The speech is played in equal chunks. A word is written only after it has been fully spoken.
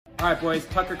All right, boys,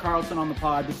 Tucker Carlson on the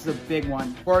pod. This is a big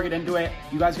one. Before I get into it,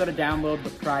 you guys got to download the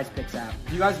Prize Picks app.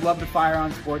 If you guys love to fire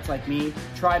on sports like me,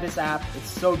 try this app. It's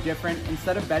so different.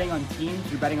 Instead of betting on teams,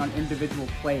 you're betting on individual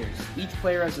players. Each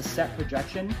player has a set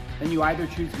projection. Then you either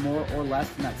choose more or less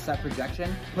than that set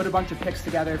projection. Put a bunch of picks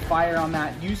together, fire on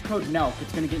that. Use code NELK.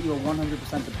 It's going to get you a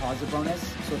 100% deposit bonus.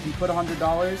 So if you put $100,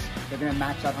 they're going to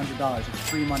match that $100. It's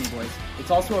free money, boys.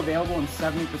 It's also available in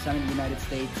 70% of the United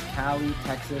States, Cali,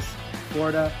 Texas,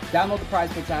 Florida. Download the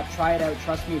Prize Picks app. Try it out.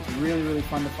 Trust me, it's really, really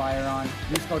fun to fire on.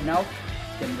 Use code NELK.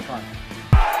 Let's get into the pod.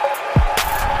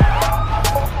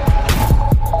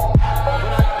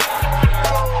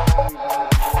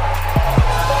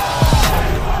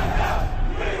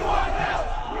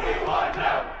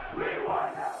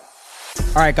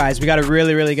 All right, guys, we got a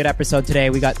really, really good episode today.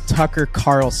 We got Tucker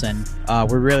Carlson.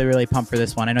 We're really, really pumped for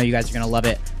this one. I know you guys are going to love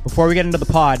it. Before we get into the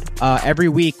pod, every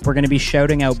week we're going to be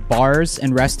shouting out bars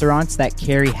and restaurants that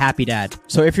carry Happy Dad.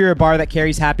 So if you're a bar that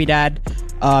carries Happy Dad,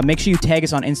 make sure you tag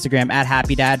us on Instagram at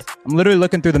Happy Dad. I'm literally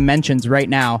looking through the mentions right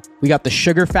now. We got the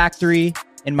Sugar Factory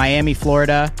in Miami,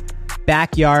 Florida,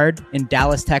 Backyard in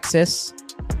Dallas, Texas.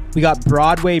 We got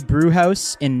Broadway Brew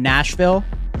House in Nashville,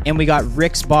 and we got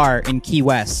Rick's Bar in Key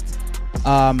West.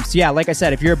 So yeah, like I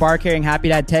said, if you're a bar carrying Happy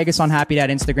Dad, tag us on Happy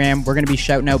Dad Instagram. We're going to be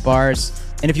shouting out bars.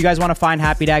 And if you guys want to find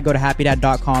Happy Dad, go to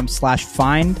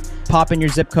happydad.com/find. Pop in your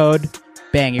zip code.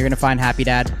 Bang, you're going to find Happy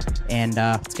Dad. And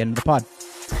let's get into the pod.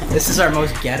 This is our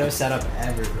most ghetto setup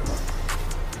ever, bro.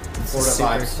 Florida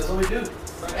vibes. That's what we do.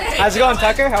 Hey, how's it going,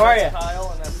 Tucker? How are you?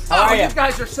 How are you? You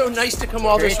guys are so nice to come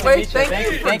all this way.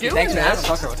 Thank you for doing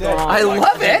this. I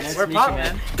love it. We're pumped,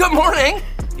 man. Good morning.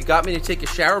 You got me to take a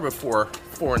shower before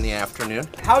 4 in the afternoon.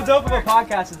 How dope of a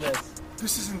podcast is this?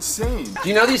 This is insane. Do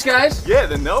you know these guys? Yeah,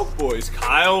 the Nelk boys.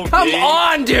 Kyle, Come Gabe.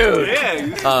 on, dude. Yeah.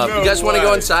 You guys want to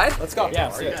go inside? Let's go. Yeah,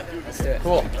 let's do it. Let's do it.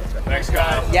 Cool. Thanks,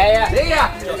 guys. Yeah.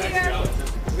 Yeah.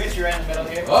 We got you right in the middle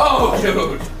here. Oh,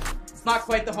 dude. It's not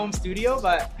quite the home studio,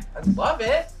 but I love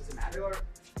it. doesn't matter.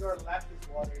 Your left is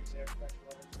water, your fresh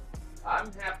water.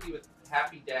 I'm happy with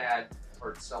Happy Dad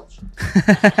or Seltzer.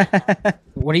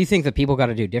 What do you think the people got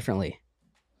to do differently?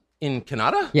 In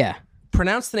Canada? Yeah.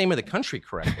 Pronounce the name of the country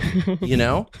correctly. You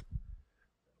know?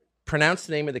 Pronounce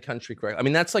the name of the country correctly. I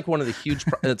mean, that's like one of the huge...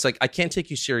 it's like, I can't take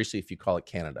you seriously if you call it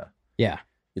Canada. Yeah.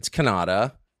 It's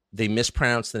Canada. They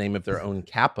mispronounce the name of their own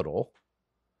capital.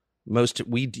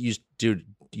 We used to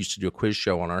do a quiz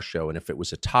show on our show, and if it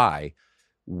was a tie,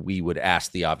 we would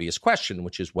ask the obvious question,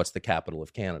 which is, what's the capital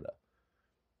of Canada?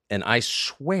 And I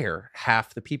swear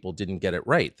half the people didn't get it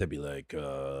right. They'd be like,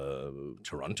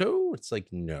 Toronto? It's like,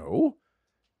 no.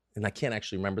 And I can't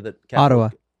actually remember that.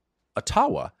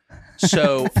 Ottawa.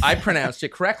 So I pronounced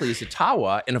it correctly as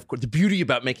Ottawa. And of course, the beauty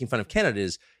about making fun of Canada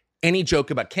is any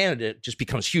joke about Canada just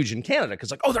becomes huge in Canada.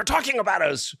 Because like, oh, they're talking about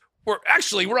us. We're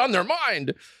on their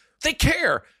mind. They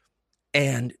care.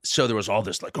 And so there was all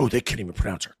this like, oh, they can't even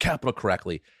pronounce our capital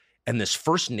correctly. And this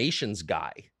First Nations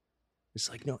guy, it's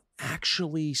like, no,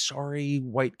 actually, sorry,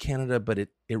 white Canada, but it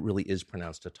really is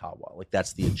pronounced Ottawa. Like,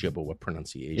 that's the Ojibwa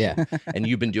pronunciation. Yeah. And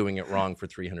you've been doing it wrong for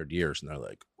 300 years. And they're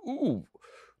like, ooh,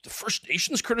 the First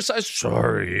Nations criticized?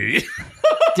 Sorry.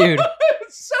 Dude.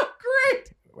 It's so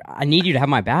great. I need you to have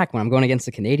my back when I'm going against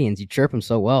the Canadians. You chirp them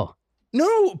so well.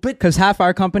 No, but... Because half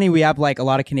our company, we have like a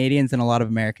lot of Canadians and a lot of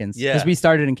Americans. Yeah. Because we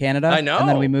started in Canada. I know. And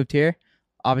then we moved here,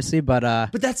 obviously,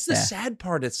 but that's the sad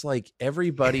part. It's like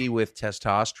everybody with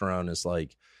testosterone is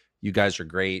like, you guys are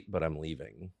great, but I'm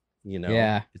leaving. You know?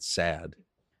 Yeah. It's sad.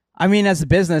 I mean, as a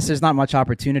business, there's not much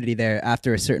opportunity there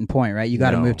after a certain point, right? You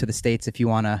got to No. move to the States if you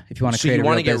want to So create you a real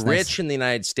want to get business. rich in the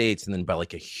United States and then buy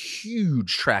like a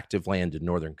huge tract of land in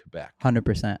northern Quebec.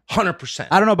 100%. 100%.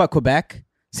 I don't know about Quebec.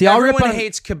 See, Everyone I'll rip on,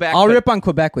 hates Quebec. I'll but- rip on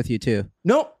Quebec with you too.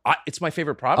 No, it's my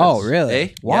favorite province. Oh, really? Eh?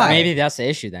 Why? Maybe that's the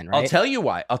issue then, right? I'll tell you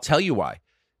why.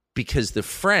 Because the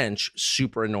French,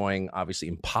 super annoying, obviously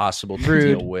impossible to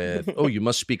Rude. deal with. Oh, you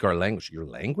must speak our language. Your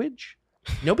language?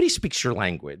 Nobody speaks your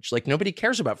language. Like, nobody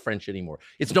cares about French anymore.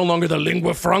 It's no longer the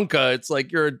lingua franca. It's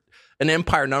like you're an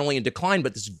empire not only in decline,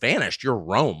 but this vanished. You're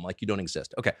Rome. Like, you don't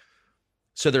exist. Okay.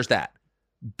 So there's that.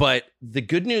 But the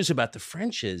good news about the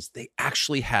French is they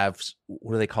actually have,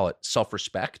 what do they call it?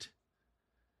 Self-respect.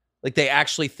 Like, they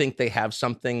actually think they have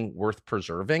something worth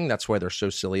preserving. That's why they're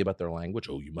so silly about their language.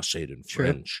 Oh, you must say it in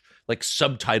French. Like,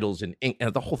 subtitles in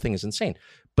English. The whole thing is insane.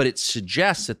 But it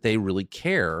suggests that they really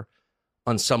care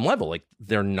on some level. Like,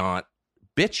 they're not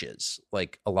bitches.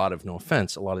 Like, a lot of, no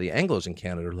offense, a lot of the Anglos in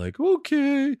Canada are like,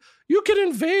 okay, you can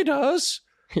invade us.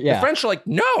 Yeah. The French are like,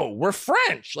 no, we're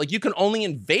French. Like, you can only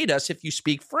invade us if you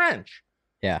speak French.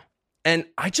 Yeah. And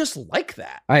I just like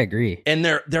that. I agree. And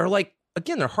they're like,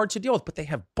 again, they're hard to deal with, but they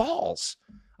have balls.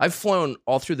 I've flown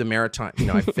all through the maritime. You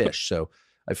know, I fish, so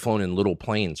I've flown in little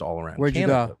planes all around. Where'd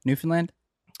Canada. you go? Newfoundland?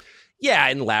 Yeah,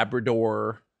 in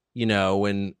Labrador, you know,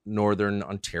 in northern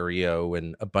Ontario,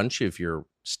 and a bunch of your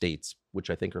states, which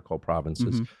I think are called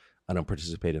provinces. Mhm. I don't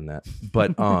participate in that,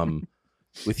 but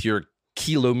with your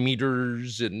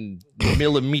kilometers and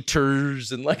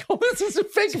millimeters and like, oh, this is a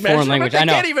fake foreign measurement. language. I I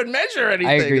know. can't even measure anything.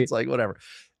 I agree. It's like whatever.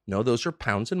 No, those are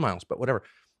pounds and miles, but whatever.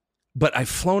 But I've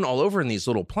flown all over in these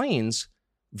little planes,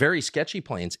 very sketchy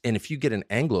planes. And if you get an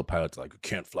Anglo pilot, it's like, I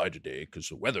can't fly today because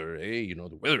the weather,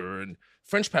 the weather. And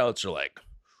French pilots are like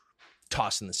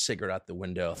tossing the cigarette out the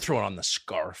window, throwing on the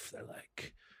scarf. They're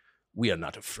like, we are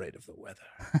not afraid of the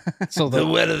weather. So The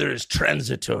weather is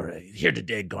transitory. Here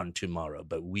today, gone tomorrow.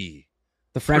 But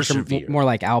the French persevere. are more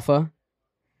like alpha.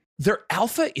 they're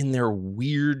alpha in their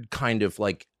weird kind of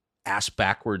like ass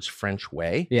backwards French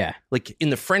way. Yeah. Like in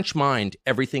the French mind,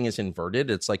 everything is inverted.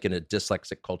 It's like in a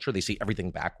dyslexic culture, they see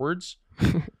everything backwards.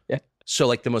 Yeah. So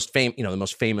like the most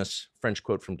famous French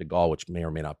quote from de Gaulle, which may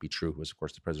or may not be true, who was of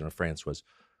course the president of France, was,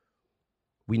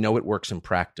 "We know it works in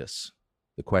practice.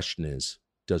 The question is,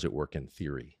 does it work in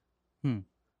theory?"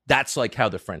 That's like how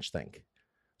the French think.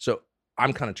 So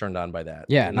I'm kind of turned on by that.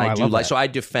 Yeah, and no, I do love like that. so I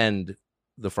defend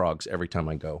the frogs every time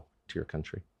I go to your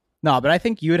country. No, but I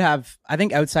think you would have. I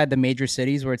think outside the major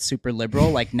cities where it's super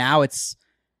liberal, like now it's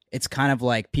kind of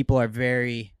like people are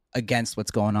very against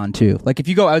what's going on too. Like if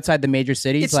you go outside the major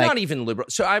cities, It's like not even liberal.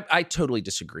 So I totally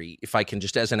disagree. If I can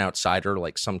just as an outsider,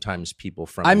 like sometimes people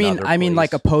from I mean another place-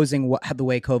 like opposing the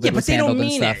way COVID yeah, but was they handled don't and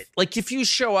mean stuff. it. Like if you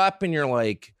show up and you're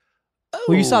like, oh,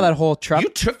 Well, you saw that whole truck you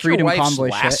took freedom your wife's convoy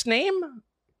last shit. name.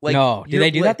 Like, no, do you're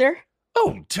they do that there?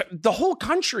 Oh, the whole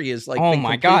country is like, Oh been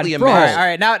my God, completely bro. All immersed.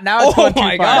 right, now it's Oh going too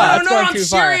my far. God. Now No, it's no, going I'm too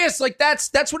far. serious. Like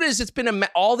that's what it is. It's been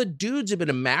all the dudes have been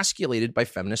emasculated by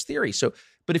feminist theory. So,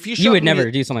 but if you show You up would and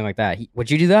never do something like that. Would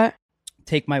you do that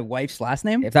Take my wife's last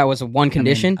name? if that was one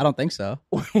condition? I don't think so.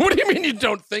 what do you mean you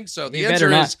don't think so? The You answer better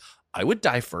not. is I would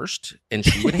die first, and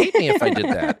she would hate me if I did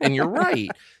that. And you're right.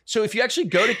 So if you actually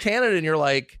go to Canada and you're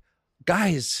like,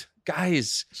 guys,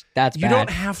 That's you bad. don't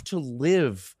have to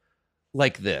live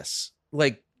like this.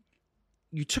 Like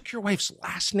you took your wife's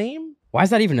last name. Why is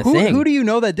that even a Who, thing? who do you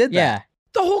know that did that? Yeah.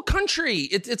 The whole country.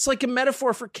 It's like a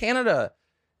metaphor for Canada.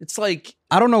 It's like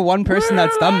I don't know one person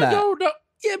that's done that. No.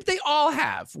 Yeah, but they all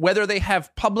have. Whether they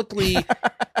have publicly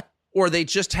or they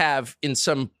just have in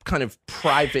some kind of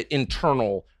private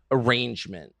internal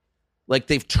arrangement. Like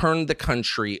they've turned the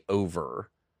country over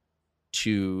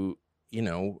to,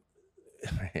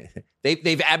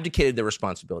 they've abdicated their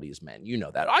responsibility as men. You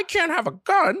know that. I can't have a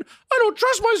gun. I don't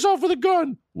trust myself with a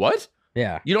gun. What?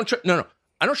 Yeah. You don't trust? No.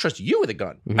 I don't trust you with a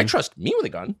gun. I Mhm. trust me with a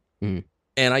gun. Mhm.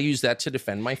 And I use that to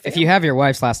defend my family. If you have your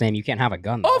wife's last name, you can't have a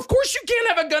gun. Oh, though. of course you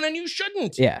can't have a gun and you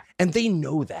shouldn't. Yeah. And they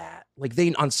know that. Like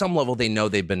they, on some level, they know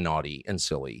they've been naughty and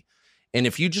silly. And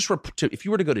if you if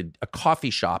you were to go to a coffee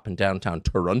shop in downtown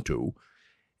Toronto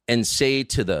and say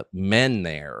to the men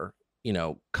there,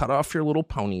 cut off your little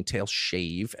ponytail,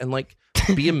 shave, and like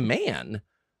be a man,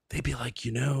 they'd be like,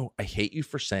 I hate you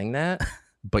for saying that,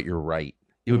 but you're right.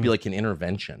 It would be like an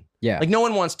intervention. Yeah. Like no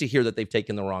one wants to hear that they've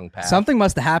taken the wrong path. Something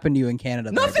must have happened to you in Canada.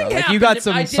 there, Nothing bro. Like happened. you got I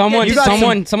some. did someone- get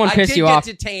detained. someone pissed you I off.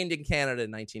 did get detained in Canada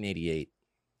in 1988.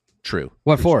 True.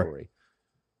 What True for? story.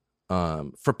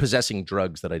 For possessing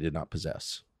drugs that I did not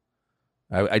possess.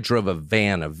 I drove a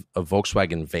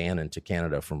Volkswagen van into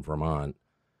Canada from Vermont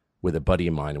with a buddy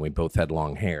of mine, and we both had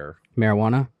long hair.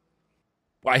 Marijuana.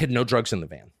 Well, I had no drugs in the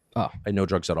van. Oh. I had no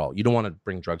drugs at all. You don't want to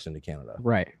bring drugs into Canada.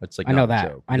 Right. That's like I know not a that.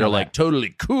 joke. I know They're that. like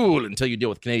totally cool until you deal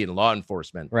with Canadian law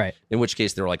enforcement. Right. In which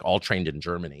case they're like all trained in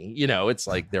Germany. It's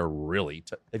like they're really.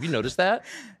 Have you noticed that?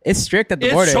 It's strict at the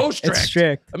It's border. so strict. It's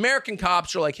strict. American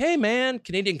cops are like, hey, man.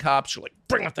 Canadian cops are like,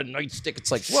 bring out the nightstick.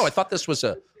 It's like, whoa, I thought this was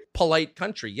a polite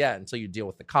country. Yeah, until you deal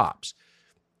with the cops.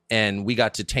 And we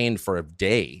got detained for a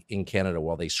day in Canada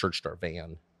while they searched our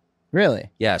van. Really?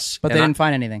 Yes. But And they didn't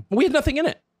find anything. we had nothing in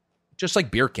it. Just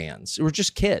like beer cans. We were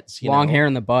just kids. Long hair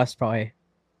in the bus, probably.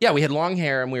 Yeah, we had long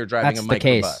hair and we were driving That's a the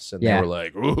case. microbus. And Yeah. they were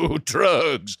like, ooh,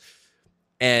 drugs.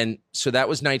 And so that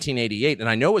was 1988. And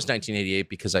I know it was 1988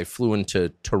 because I flew into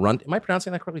Toronto. Am I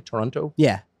pronouncing that correctly? Toronto?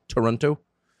 Yeah. Toronto.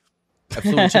 I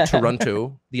flew into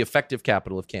Toronto, the effective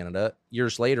capital of Canada,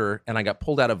 years later, and I got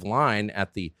pulled out of line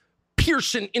at the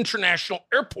Pearson International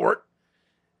Airport.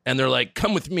 And they're like,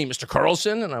 come with me, Mr.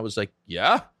 Carlson. And I was like,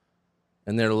 yeah.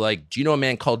 And they're like, do you know a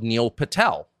man called Neil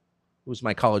Patel, who was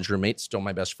my college roommate, still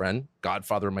my best friend,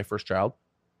 godfather of my first child,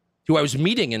 who I was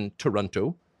meeting in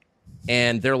Toronto.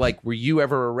 And they're like, were you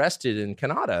ever arrested in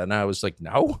Canada? And I was like,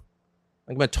 no.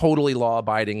 I'm a totally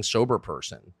law-abiding, sober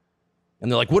person. And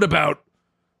they're like, what about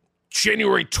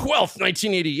January 12th,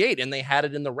 1988, and they had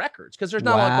it in the records because there's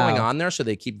not a lot going Wow. on there, so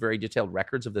they keep very detailed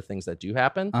records of the things that do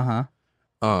happen. Uh-huh.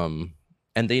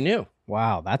 And they knew.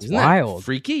 Wow, that's Isn't that wild.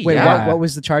 freaky. Wait, yeah. what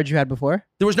was the charge you had before?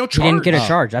 There was no He charge. didn't get a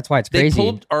charge. That's why it's They crazy.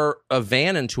 pulled a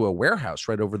van into a warehouse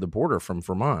right over the border from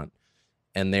Vermont,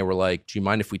 and they were like, "Do you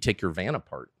mind if we take your van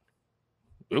apart?"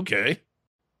 Okay.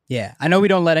 Yeah, I know we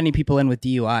don't let any people in with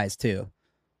DUIs too.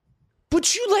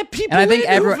 But you let people And I think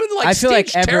in who've been like I feel like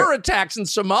staged terror attacks in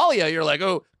Somalia. You're like,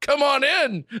 oh, come on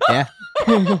in. Yeah.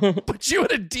 But you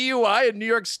had a DUI in New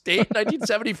York State in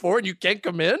 1974 and you can't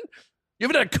come in? You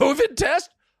haven't had a COVID test?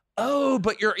 Oh,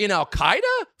 but you're in Al Qaeda?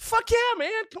 Fuck yeah,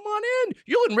 man. Come on in.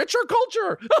 You'll enrich our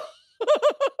culture.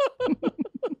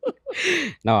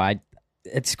 No,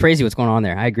 it's crazy what's going on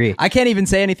there. I agree. I can't even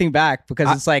say anything back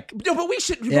because it's like, No, but we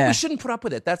shouldn't put up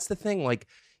with it. That's the thing. Like,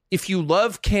 if you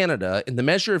love Canada, and the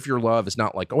measure of your love is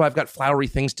not like, oh, I've got flowery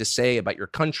things to say about your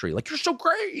country. Like, you're so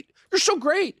great. You're so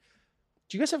great.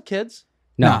 Do you guys have kids?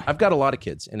 No. I've got a lot of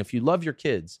kids. And if you love your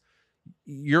kids,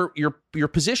 your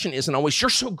position isn't always, you're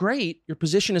so great. Your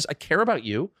position is, I care about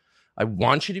you. I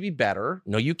want you to be better.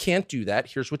 No, you can't do that.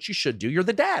 Here's what you should do. You're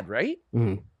the dad, right?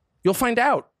 Mhm. You'll find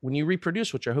out when you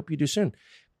reproduce, which I hope you do soon.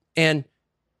 And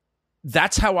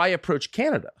that's how I approach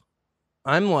Canada.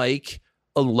 I'm like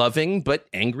a loving but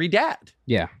angry dad.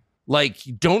 Yeah. Like,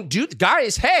 don't do,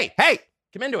 guys, hey,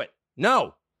 come into it.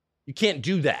 No, you can't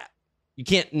do that. You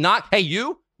can't knock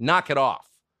it off.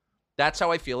 That's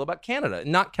how I feel about Canada.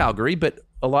 Not Calgary, but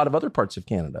a lot of other parts of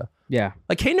Canada. Yeah.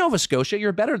 Like, hey, Nova Scotia,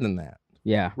 you're better than that,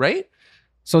 Yeah. right?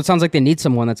 So it sounds like they need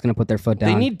someone that's going to put their foot down.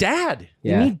 They need dad.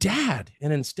 Yeah. They need dad.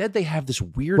 And instead they have this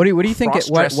weird What do you think it-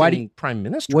 why do you- cross-dressing prime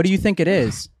minister. what do you think it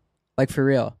is? Like, for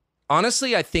real?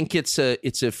 Honestly, I think it's a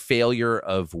failure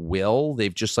of will.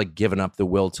 They've just like given up the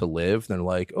will to live. They're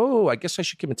like, oh, I guess I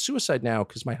should commit suicide now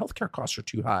because my healthcare costs are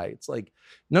too high. It's like,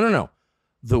 no.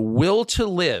 The will to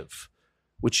live,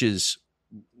 which is,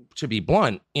 to be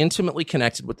blunt, intimately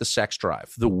connected with the sex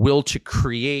drive. The will to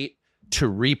create, to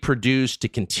reproduce, to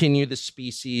continue the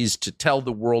species, to tell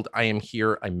the world I am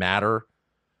here, I matter.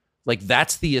 Like,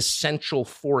 that's the essential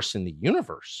force in the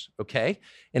universe, okay?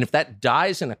 And if that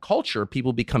dies in a culture,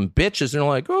 people become bitches and they're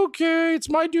like, okay, it's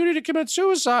my duty to commit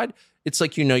suicide. It's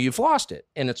like, you've lost it.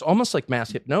 And it's almost like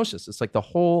mass hypnosis. It's like the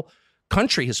whole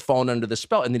country has fallen under the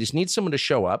spell and they just need someone to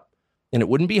show up. And it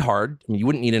wouldn't be hard. I mean, you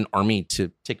wouldn't need an army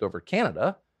to take over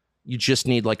Canada. You just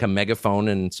need like a megaphone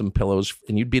and some pillows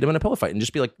and you'd beat them in a pillow fight and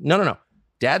just be like, no.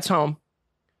 Dad's home.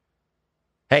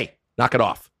 Hey, knock it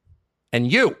off.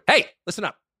 And you, hey, listen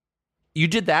up. You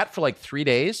did that for like 3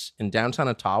 days in downtown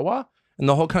Ottawa, and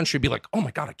the whole country would be like, oh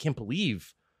my God, I can't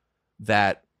believe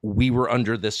that we were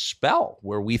under this spell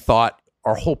where we thought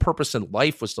our whole purpose in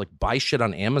life was to like buy shit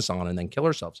on Amazon and then kill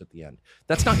ourselves at the end.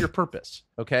 That's not your purpose,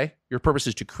 okay? Your purpose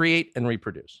is to create and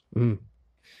reproduce. Mm.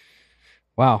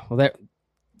 Wow. Well, that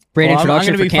great Well,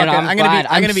 introduction for Canada. I'm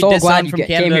gonna be so dissing glad you from came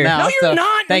Canada here. now. No, you're so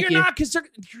not. No, thank you're you. not, because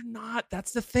you're not.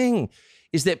 That's the thing,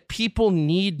 is that people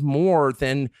need more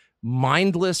than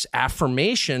mindless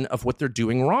affirmation of what they're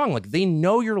doing wrong. Like, they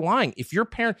know you're lying. If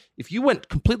you went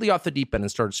completely off the deep end and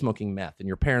started smoking meth and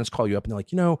your parents call you up and they're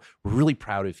like, we're really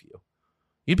proud of you.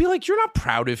 You'd be like, you're not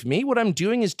proud of me. What I'm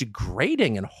doing is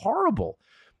degrading and horrible.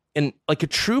 And like, a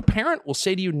true parent will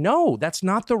say to you, no, that's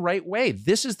not the right way.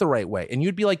 This is the right way. And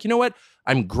you'd be like, you know what?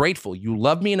 I'm grateful. You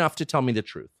love me enough to tell me the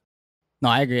truth. No,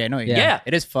 I agree. I know. Yeah.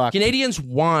 It is fucked. Canadians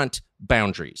want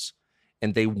boundaries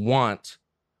and they want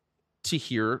to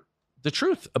hear the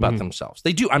truth about themselves.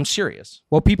 They do. I'm serious.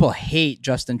 Well, people hate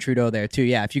Justin Trudeau there too.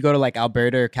 Yeah, if you go to like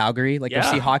Alberta or Calgary, like you'll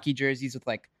Yeah. see hockey jerseys with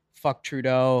like "fuck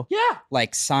Trudeau," Yeah.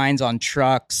 like signs on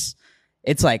trucks.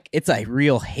 It's like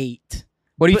real hate.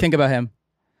 What do you think about him?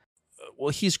 Well,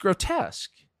 he's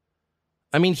grotesque.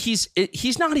 I mean, he's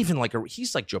not even like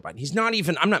he's like Joe Biden. He's not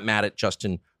even, I'm not mad at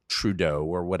Justin Trudeau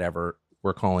or whatever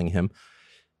we're calling him.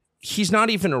 He's not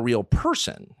even a real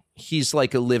person. He's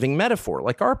like a living metaphor,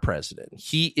 like our president.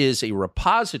 He is a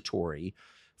repository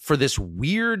for this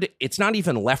weird, it's not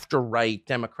even left or right,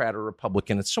 Democrat or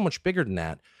Republican. It's so much bigger than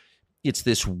that. It's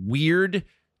this weird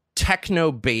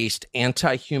techno-based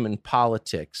anti-human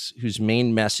politics whose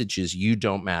main message is you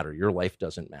don't matter. Your life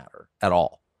doesn't matter at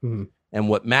all. Mm-hmm. And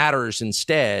what matters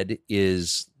instead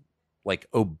is like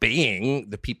obeying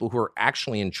the people who are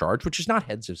actually in charge, which is not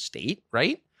heads of state,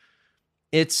 right?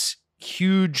 It's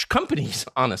huge companies,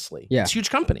 honestly. Yeah. It's huge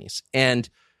companies. And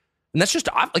that's just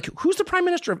like, who's the prime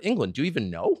minister of England? Do you even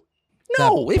know? that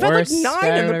No, we've had like Boris 9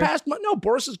 guy in or the past month. No,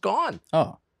 Boris is gone.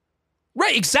 Oh,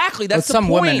 Right, exactly. That's it's the some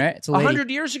point. woman, right? It's a lady. 100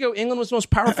 years ago, England was the most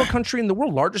powerful country in the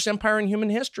world, largest empire in human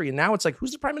history. And now it's like,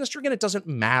 who's the prime minister again? It doesn't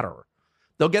matter.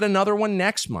 They'll get another one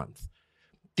next month.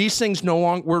 These things no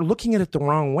longer, we're looking at it the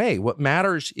wrong way. What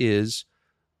matters is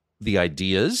the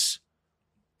ideas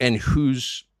and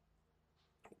who's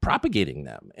propagating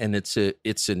them. And it's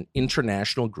an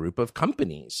international group of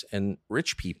companies and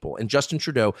rich people. And Justin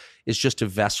Trudeau is just a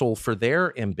vessel for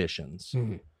their ambitions.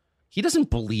 Mm-hmm. He doesn't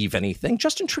believe anything.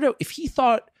 Justin Trudeau, if he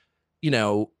thought,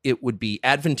 it would be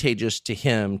advantageous to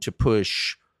him to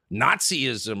push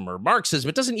Nazism or Marxism,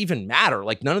 it doesn't even matter.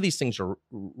 Like, none of these things are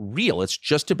real. It's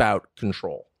just about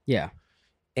control. Yeah.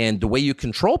 And the way you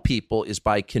control people is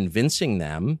by convincing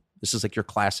them, this is like your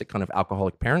classic kind of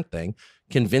alcoholic parent thing,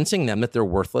 convincing them that they're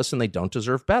worthless and they don't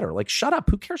deserve better. Like, shut up.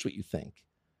 Who cares what you think?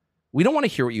 We don't want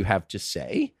to hear what you have to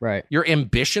say. Right. Your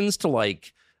ambitions to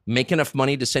like make enough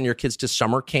money to send your kids to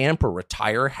summer camp or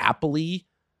retire happily,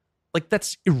 like,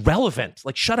 that's irrelevant.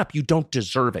 Like, shut up. You don't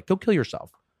deserve it. Go kill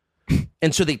yourself.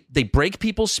 And so they break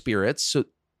people's spirits. So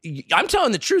I'm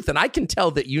telling the truth, and I can tell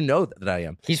that that I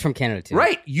am. He's from Canada too.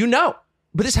 Right.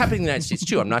 But it's happening in the United States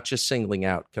too. I'm not just singling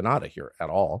out Canada here at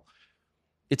all.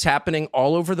 It's happening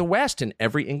all over the West in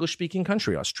every English-speaking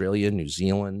country, Australia, New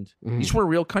Zealand. Mm-hmm. These were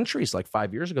real countries like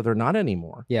 5 years ago. They're not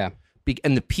anymore. Yeah.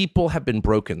 And the people have been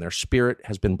broken. Their spirit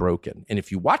has been broken. And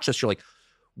if you watch this, you're like,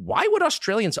 why would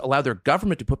Australians allow their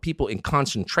government to put people in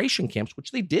concentration camps,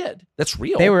 which they did? That's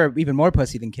real. They were even more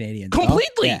pussy than Canadians.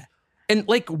 Completely. Yeah. And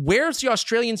like, where's the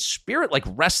Australian spirit? Like,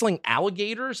 wrestling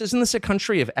alligators? Isn't this a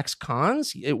country of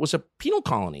ex-cons? It was a penal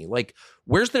colony. Like,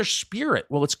 where's their spirit?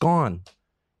 Well, it's gone.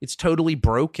 It's totally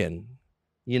broken,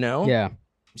 Yeah.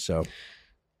 So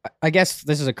I guess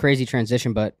this is a crazy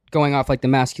transition, but going off like the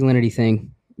masculinity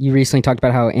thing, you recently talked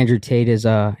about how Andrew Tate it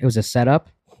was a setup.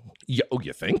 Yeah,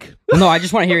 you think? No, I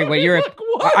just want to hear what you're. Like,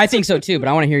 what? I think so too, but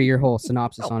I want to hear your whole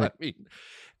synopsis on it. I mean,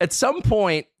 at some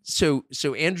point, so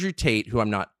Andrew Tate, who I'm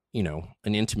not,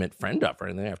 an intimate friend of or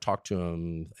anything, I've talked to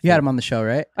him. You had him on the show,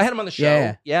 right? I had him on the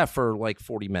show, yeah, for like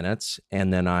 40 minutes,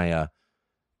 and then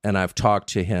I've talked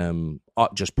to him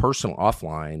just personal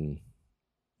offline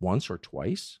once or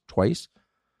twice.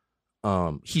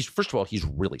 He's, first of all, he's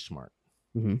really smart.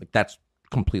 Mm-hmm. Like, that's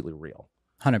completely real.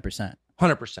 100%.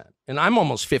 100%. And I'm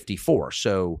almost 54,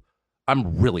 so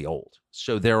I'm really old.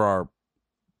 So there are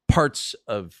parts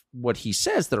of what he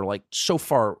says that are like so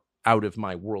far out of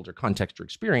my world or context or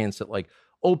experience that, like,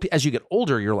 as you get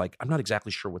older, you're like, I'm not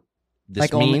exactly sure what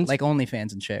this means. Like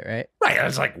OnlyFans and shit, right? Right. I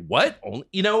was like, what?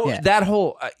 That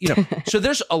whole, so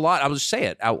there's a lot. I will just say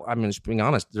it. I'm just being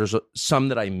honest. There's some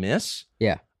that I miss.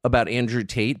 Yeah. About Andrew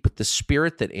Tate, but the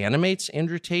spirit that animates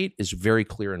Andrew Tate is very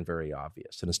clear and very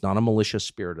obvious, and it's not a malicious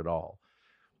spirit at all.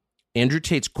 Andrew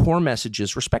Tate's core message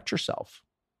is respect yourself.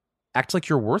 Act like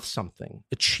you're worth something.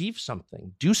 Achieve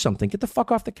something. Do something. Get the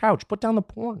fuck off the couch. Put down the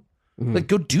porn. Mm-hmm. Like,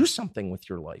 go do something with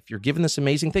your life. You're given this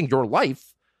amazing thing, your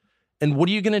life, and what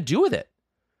are you going to do with it?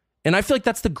 And I feel like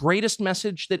that's the greatest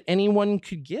message that anyone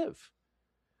could give.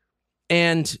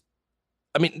 And,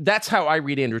 I mean, that's how I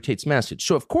read Andrew Tate's message.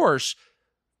 So, of course,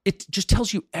 it just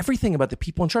tells you everything about the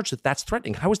people in charge that's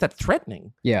threatening. How is that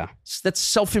threatening? Yeah. That's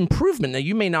self-improvement. Now,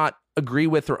 you may not agree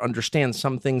with or understand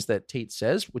some things that Tate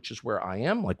says, which is where I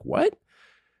am. Like, what?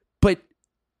 But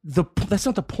that's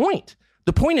not the point.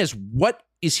 The point is, what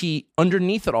is he,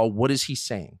 underneath it all, what is he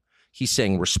saying? He's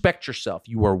saying, respect yourself.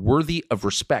 You are worthy of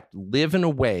respect. Live in a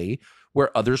way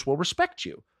where others will respect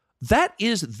you. That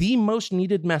is the most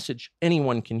needed message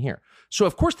anyone can hear. So,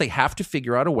 of course, they have to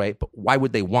figure out a way, but why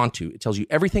would they want to? It tells you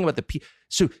everything about the people.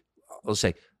 So, I'll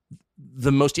say,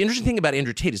 the most interesting thing about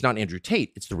Andrew Tate is not Andrew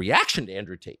Tate. It's the reaction to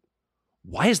Andrew Tate.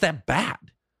 Why is that bad?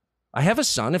 I have a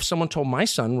son. If someone told my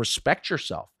son, respect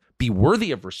yourself, be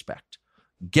worthy of respect,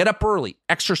 get up early,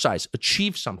 exercise,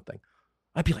 achieve something,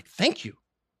 I'd be like, thank you.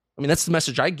 I mean, that's the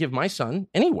message I give my son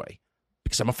anyway,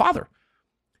 because I'm a father.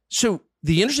 So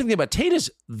the interesting thing about Tate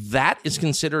is that is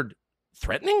considered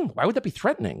threatening. Why would that be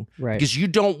threatening? Right. Because you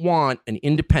don't want an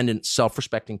independent,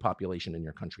 self-respecting population in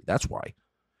your country. That's why.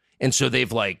 And so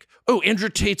they've like, oh, Andrew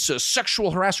Tate's a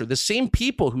sexual harasser. The same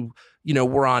people who,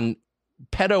 were on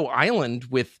Pedo Island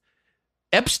with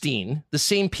Epstein, the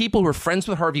same people who are friends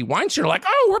with Harvey Weinstein are like,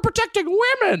 oh, we're protecting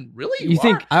women. Really? You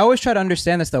think? I always try to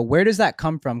understand this, though. Where does that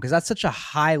come from? Because that's such a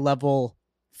high level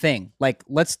thing. Like,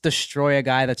 let's destroy a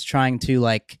guy that's trying to,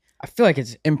 like, I feel like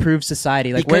it's improve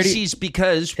society. Like,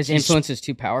 because his influence is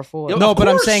too powerful. No, but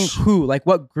I'm saying who? Like,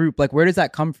 what group? Like, where does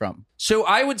that come from? So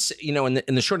I would say, and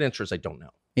the short answer is I don't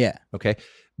know. Yeah. Okay.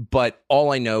 But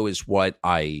all I know is what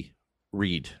I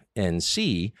read and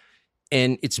see.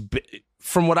 And it's,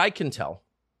 from what I can tell,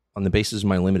 on the basis of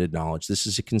my limited knowledge, this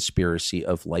is a conspiracy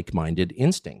of like-minded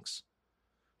instincts.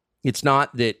 It's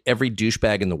not that every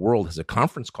douchebag in the world has a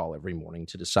conference call every morning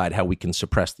to decide how we can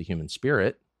suppress the human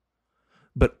spirit.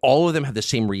 but all of them have the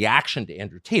same reaction to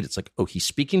Andrew Tate. It's like, oh, he's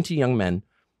speaking to young men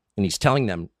and he's telling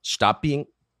them, stop being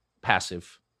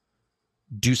passive,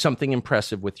 do something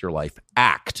impressive with your life,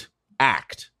 act,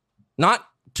 not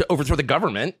to overthrow the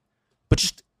government, but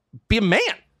just be a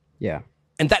man. Yeah.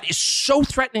 And that is so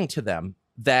threatening to them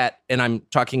that, and I'm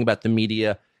talking about the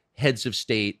media, heads of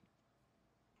state,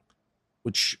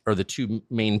 which are the two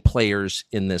main players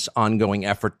in this ongoing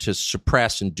effort to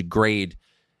suppress and degrade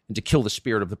and to kill the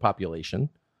spirit of the population,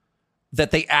 that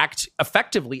they act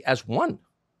effectively as one.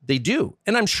 They do.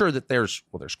 And I'm sure that there's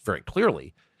very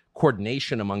clearly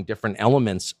coordination among different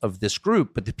elements of this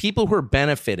group, but the people who are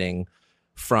benefiting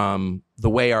from the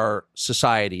way our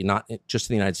society, not just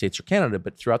in the United States or Canada,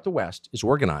 but throughout the West, is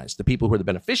organized, the people who are the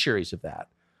beneficiaries of that,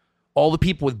 all the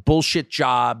people with bullshit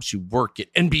jobs who work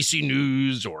at NBC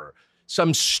News or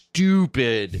some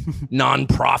stupid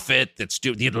nonprofit that's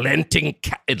the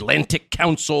Atlantic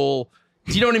Council.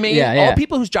 Do you know what I mean? Yeah. All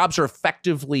people whose jobs are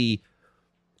effectively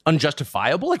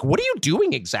unjustifiable. Like, what are you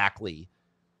doing exactly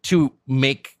to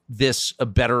make this a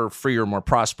better, freer, more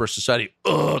prosperous society?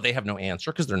 They have no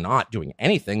answer because they're not doing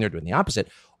anything. They're doing the opposite.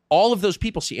 All of those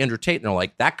people see Andrew Tate and they're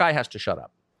like, that guy has to shut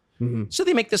up. Mm-hmm. So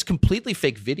they make this completely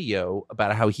fake video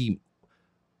about how he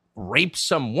raped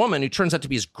some woman who turns out to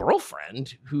be his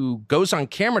girlfriend, who goes on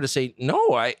camera to say,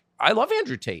 no, I love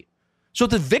Andrew Tate. So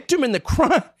the victim in the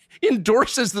crime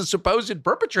endorses the supposed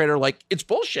perpetrator like it's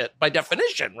bullshit by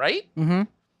definition, right? Mm-hmm.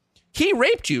 He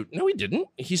raped you. No, he didn't.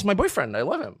 He's my boyfriend. I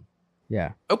love him.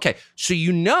 Yeah. Okay. So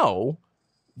you know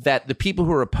that the people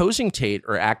who are opposing Tate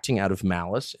are acting out of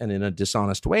malice and in a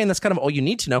dishonest way. And that's kind of all you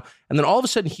need to know. And then all of a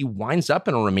sudden he winds up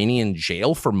in a Romanian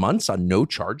jail for months on no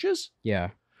charges.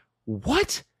 Yeah.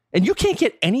 What? And you can't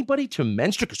get anybody to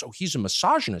mention because, oh, he's a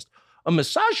misogynist. A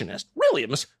misogynist? Really?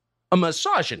 A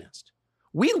misogynist.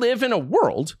 We live in a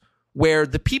world where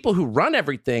the people who run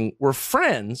everything were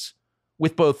friends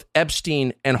with both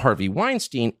Epstein and Harvey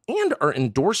Weinstein and are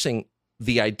endorsing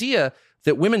the idea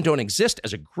that women don't exist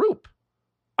as a group.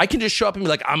 I can just show up and be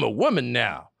like, I'm a woman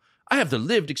now. I have the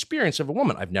lived experience of a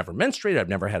woman. I've never menstruated. I've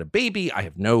never had a baby. I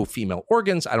have no female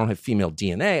organs. I don't have female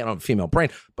DNA. I don't have a female brain,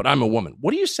 but I'm a woman.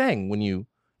 What are you saying when you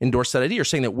endorse that idea? You're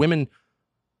saying that women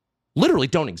literally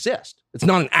don't exist. It's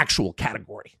not an actual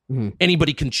category. Mm-hmm.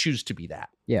 Anybody can choose to be that.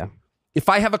 Yeah. If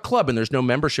I have a club and there's no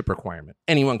membership requirement,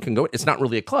 anyone can go. It's not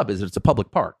really a club, is it? It's a public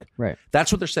park. Right.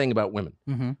 That's what they're saying about women.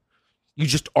 Mm-hmm. You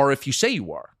just are if you say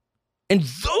you are. And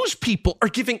those people are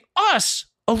giving us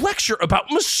a lecture about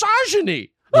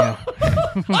misogyny. Yeah.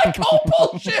 I call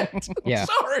bullshit. Yeah.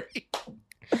 Sorry.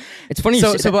 It's funny.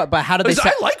 But how do they?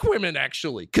 I like women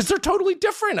actually because they're totally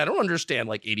different. I don't understand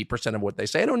like 80% of what they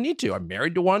say. I don't need to. I'm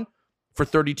married to one for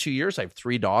 32 years. I have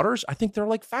 3 daughters. I think they're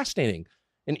like fascinating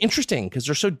and interesting because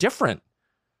they're so different.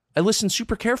 I listen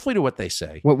super carefully to what they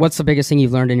say. What's the biggest thing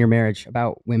you've learned in your marriage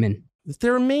about women?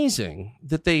 They're amazing.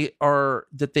 That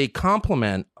they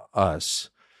complement us.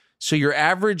 So your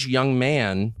average young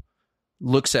man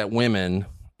looks at women,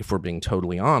 if we're being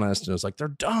totally honest, and is like, they're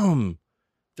dumb.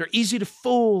 They're easy to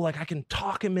fool. Like I can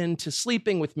talk him into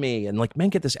sleeping with me. And like men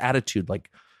get this attitude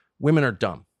like women are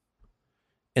dumb.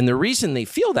 And the reason they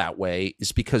feel that way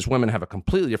is because women have a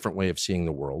completely different way of seeing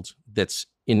the world that's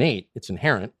innate. It's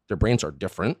inherent. Their brains are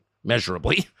different,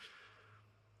 measurably,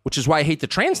 which is why I hate the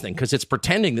trans thing, because it's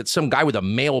pretending that some guy with a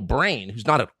male brain who's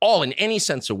not at all in any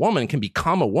sense a woman can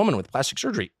become a woman with plastic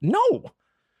surgery. No,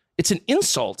 it's an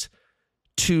insult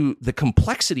to the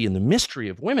complexity and the mystery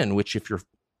of women, which if you're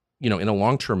in a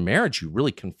long-term marriage, you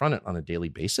really confront it on a daily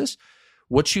basis.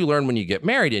 What you learn when you get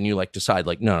married and you like decide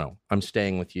like, no, I'm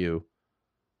staying with you.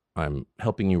 I'm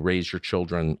helping you raise your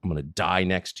children. I'm going to die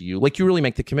next to you. Like you really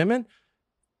make the commitment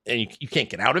and you can't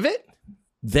get out of it.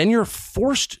 Then you're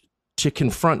forced to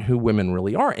confront who women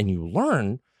really are. And you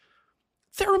learn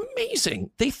they're amazing.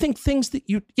 They think things that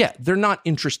they're not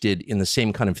interested in the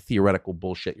same kind of theoretical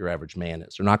bullshit your average man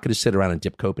is. They're not going to sit around and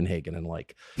dip Copenhagen and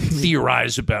like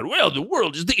theorize about, well, the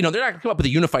world is, they're not going to come up with a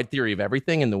unified theory of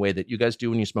everything in the way that you guys do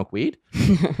when you smoke weed.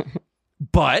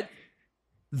 But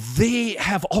they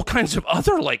have all kinds of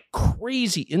other like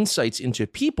crazy insights into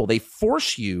people. They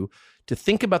force you to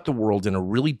think about the world in a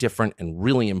really different and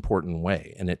really important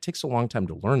way. And it takes a long time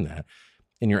to learn that.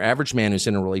 And your average man who's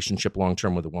in a relationship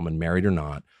long-term with a woman, married or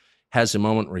not, has a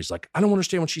moment where he's like, I don't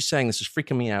understand what she's saying. This is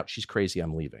freaking me out. She's crazy.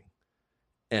 I'm leaving.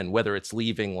 And whether it's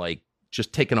leaving, like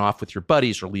just taking off with your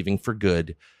buddies or leaving for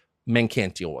good, men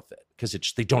can't deal with it because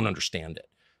they don't understand it.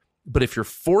 But if you're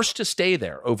forced to stay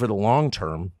there over the long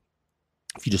term,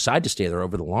 if you decide to stay there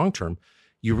over the long term,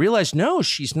 you realize, no,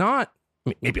 she's not,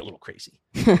 maybe a little crazy,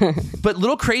 but a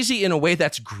little crazy in a way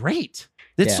that's great.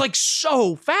 It's like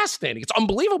so fascinating. It's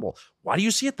unbelievable. Why do you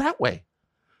see it that way?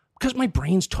 because my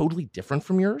brain's totally different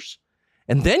from yours.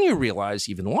 And then you realize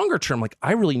even longer term, like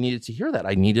I really needed to hear that.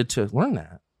 I needed to learn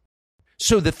that.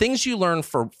 So the things you learn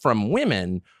from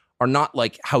women are not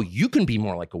like how you can be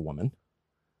more like a woman.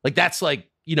 Like that's like,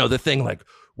 the thing like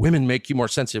women make you more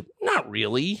sensitive. Not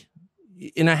really.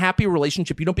 In a happy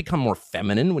relationship, you don't become more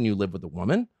feminine when you live with a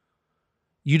woman.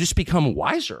 You just become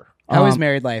wiser. How is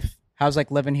married life? How's like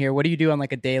living here? What do you do on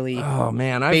like a daily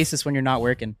basis when you're not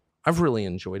working? I've really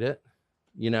enjoyed it.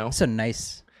 So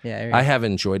nice. Yeah, I have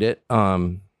enjoyed it.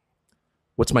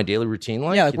 What's my daily routine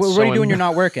like? Yeah, like, what do you do when you're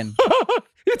not working?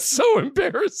 It's so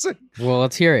embarrassing. Well,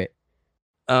 let's hear it.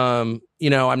 I'm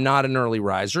not an early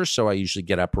riser, so I usually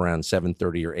get up around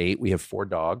 7:30 or 8. We have 4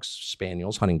 dogs,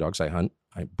 spaniels, hunting dogs. I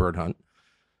bird hunt.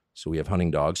 So we have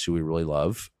hunting dogs who we really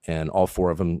love, and all 4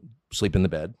 of them sleep in the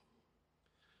bed.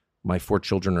 My 4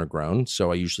 children are grown,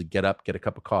 so I usually get up, get a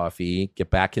cup of coffee, get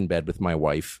back in bed with my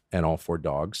wife and all 4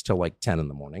 dogs till like 10 in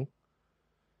the morning.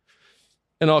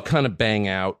 And I'll kind of bang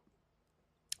out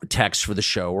text for the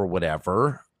show or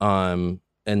whatever. And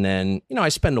then, I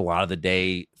spend a lot of the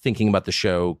day thinking about the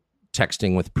show,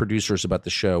 texting with producers about the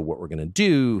show, what we're going to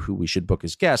do, who we should book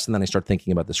as guests. And then I start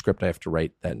thinking about the script I have to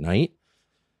write that night.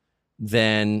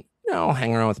 Then, I'll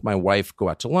hang around with my wife, go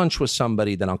out to lunch with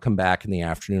somebody. Then I'll come back in the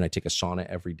afternoon. I take a sauna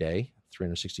every day,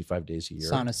 365 days a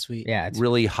year. Sauna's sweet. Yeah. It's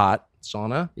Really hot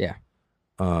sauna. Yeah.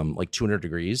 Like 200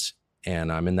 degrees.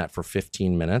 And I'm in that for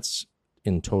 15 minutes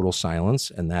in total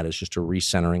silence. And that is just a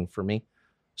recentering for me.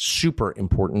 Super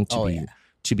important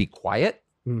to be quiet.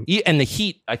 And the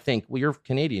heat, I think, well, you're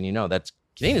Canadian, that's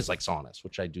Canadian is like saunas,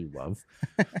 which I do love.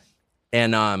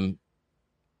 And I'm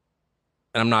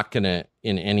not going to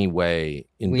in any way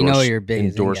endorse you're big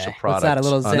endorse Zen a guy. product. What's that, a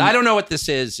little Zen? I don't know what this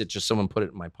is. It's just someone put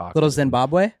it in my pocket. Little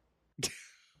Zimbabwe?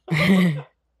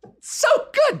 So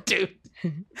good, dude.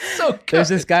 So good. There's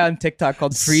this guy on TikTok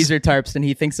called Freezer Tarps, and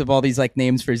he thinks of all these like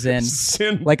names for Zen.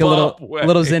 Zimbabwe. Like a little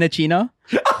Zenachino.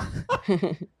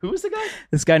 Who is the guy?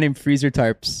 This guy named Freezer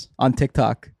Tarps on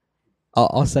TikTok.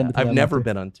 I'll send it to I've them never after.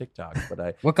 been on TikTok,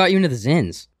 but What got you into the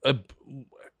Zins?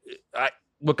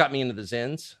 what got me into the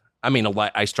Zins? I mean,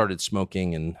 I started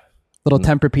smoking and Little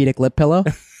Tempur-Pedic lip pillow.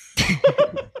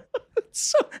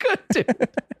 so good, dude.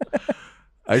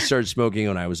 I started smoking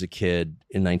when I was a kid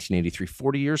in 1983,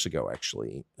 40 years ago,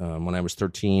 actually, when I was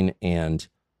 13. And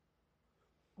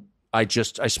I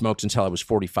smoked until I was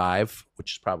 45,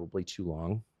 which is probably too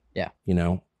long. Yeah.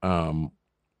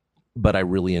 But I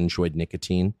really enjoyed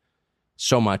nicotine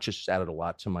so much. It's just added a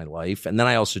lot to my life. And then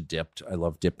I also dipped. I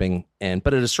love dipping.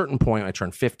 But at a certain point, I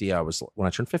turned 50. When I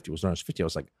turned 50, I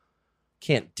was like,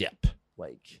 can't dip.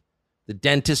 Like the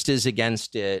dentist is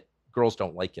against it. Girls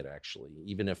don't like it, actually,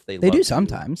 even if they love do you.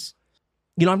 sometimes.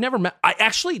 I've never met.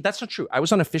 That's not true. I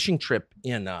was on a fishing trip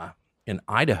in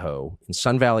Idaho, in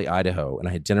Sun Valley, Idaho, and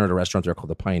I had dinner at a restaurant there called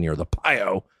the Pioneer, the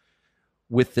Pio,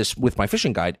 with my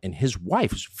fishing guide, and his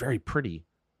wife was very pretty.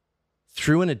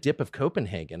 Threw in a dip of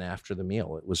Copenhagen after the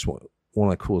meal. It was one of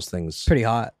the coolest things. Pretty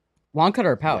hot. Long cut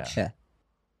or a pouch? Yeah.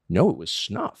 No, it was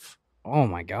snuff. Oh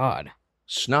my God.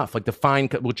 Snuff, like the fine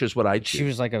cut, which is what I choose. She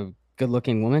was like a good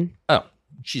looking woman. Oh,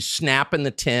 she's snapping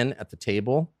the tin at the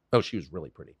table. Oh, she was really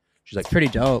pretty. She's like, It's pretty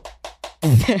dope.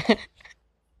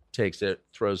 takes it,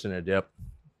 throws in a dip.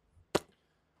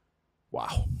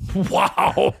 Wow.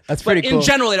 Wow. That's pretty cool. In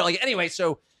general, they don't like it. Anyway,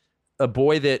 so a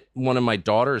boy that one of my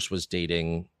daughters was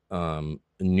dating,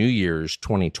 New Year's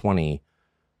 2020,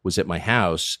 was at my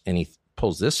house, and he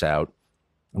pulls this out.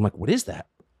 I'm like, what is that?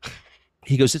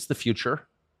 He goes, it's the future.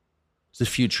 It's the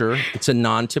future. It's a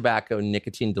non-tobacco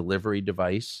nicotine delivery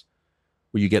device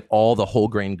where you get all the whole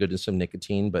grain goodness of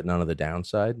nicotine, but none of the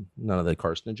downside, none of the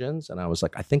carcinogens. And I was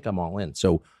like, I think I'm all in.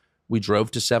 So we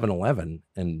drove to 7-Eleven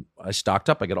and I stocked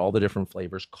up. I got all the different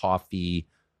flavors, coffee.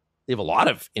 They have a lot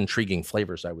of intriguing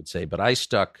flavors, I would say, but I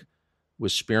stuck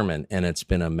with spearmint, and it's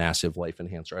been a massive life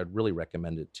enhancer. I'd really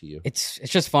recommend it to you. It's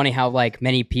just funny how like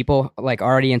many people, like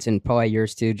our audience and probably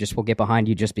yours too, just will get behind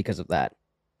you just because of that.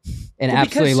 And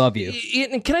absolutely love you.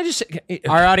 Can I just say,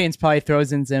 Our audience probably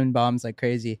throws in Zen bombs like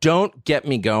crazy. don't get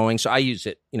me going. So I use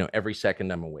it, every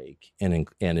second I'm awake and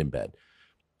in bed.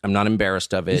 I'm not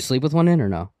embarrassed of You it. sleep with one in or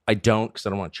no? I don't, because I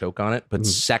don't want to choke on it. But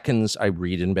seconds I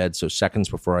read in bed. So seconds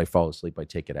before I fall asleep, I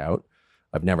take it out.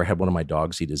 I've never had one of my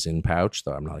dogs eat a Zyn pouch,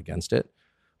 though I'm not against it.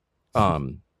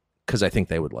 Because I think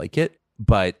they would like it.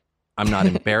 But I'm not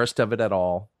embarrassed of it at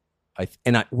all.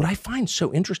 What I find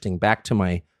so interesting, back to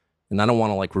my, and I don't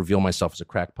want to like reveal myself as a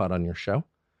crackpot on your show,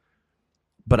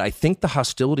 but I think the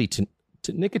hostility to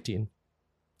nicotine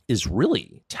is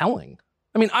really telling.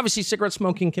 I mean, obviously cigarette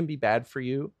smoking can be bad for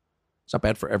you. It's not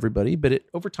bad for everybody, but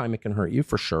over time it can hurt you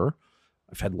for sure.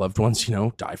 I've had loved ones,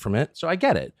 die from it. So I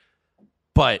get it.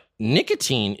 But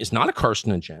nicotine is not a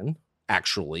carcinogen,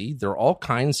 actually. There are all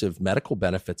kinds of medical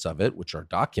benefits of it, which are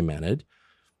documented.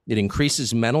 It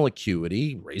increases mental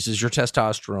acuity, raises your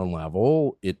testosterone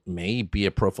level. It may be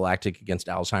a prophylactic against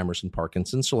Alzheimer's and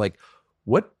Parkinson's. So, like,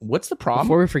 what's the problem?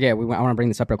 Before we forget, I want to bring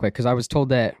this up real quick because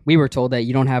we were told that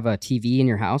you don't have a TV in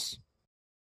your house.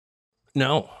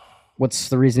 No. What's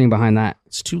the reasoning behind that?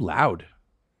 It's too loud.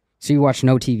 So you watch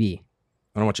no TV?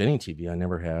 I don't watch any TV. I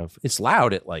never have. It's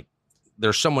loud.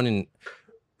 There's someone in.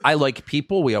 I like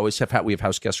people. We always have. We have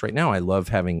house guests right now. I love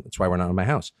having. That's why we're not in my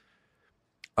house.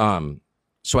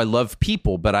 So I love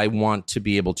people, but I want to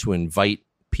be able to invite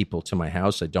people to my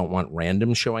house. I don't want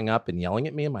random showing up and yelling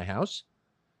at me in my house.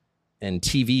 And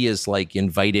TV is like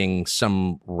inviting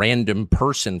some random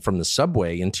person from the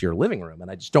subway into your living room, and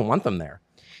I just don't want them there.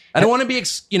 I don't want to be,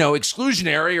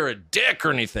 exclusionary or a dick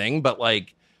or anything, but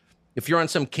like, if you're on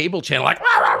some cable channel, like,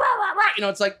 rah, rah, rah, rah, rah,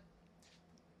 it's like,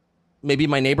 maybe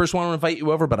my neighbors want to invite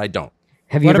you over, but I don't.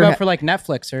 Have you what about for like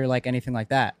Netflix or like anything like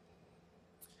that?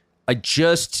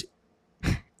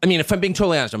 If I'm being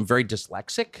totally honest, I'm very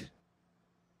dyslexic,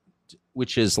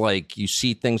 which is like you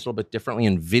see things a little bit differently,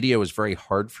 and video is very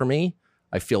hard for me.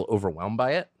 I feel overwhelmed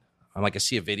by it. I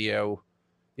see a video.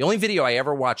 The only video I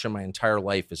ever watch in my entire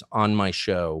life is on my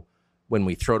show when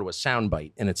we throw to a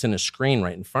soundbite, and it's in a screen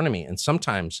right in front of me. And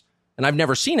sometimes, and I've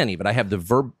never seen any, but I have the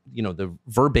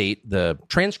the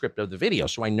transcript of the video,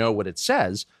 so I know what it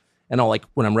says. And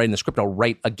when I'm writing the script, I'll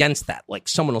write against that. Like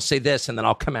someone will say this, and then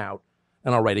I'll come out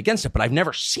and I'll write against it, but I've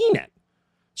never seen it.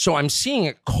 So I'm seeing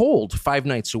it cold 5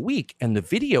 nights a week, and the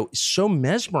video is so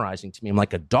mesmerizing to me. I'm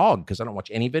like a dog because I don't watch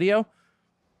any video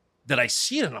that I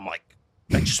see it, and I'm like,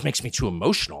 that just makes me too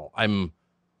emotional. I'm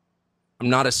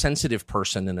not a sensitive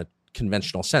person in a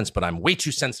conventional sense, but I'm way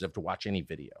too sensitive to watch any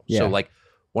video. Yeah. So like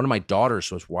one of my daughters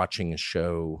was watching a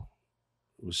show,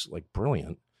 it was like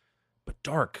brilliant, but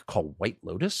dark, called White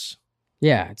Lotus.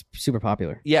 Yeah, it's super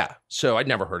popular. Yeah. So I'd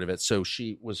never heard of it. So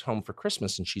she was home for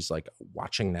Christmas and she's like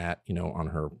watching that, on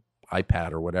her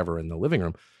iPad or whatever in the living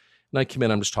room. And I come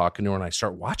in, I'm just talking to her, and I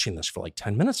start watching this for like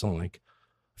 10 minutes. And I'm like,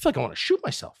 I feel like I want to shoot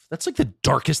myself. That's like the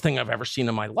darkest thing I've ever seen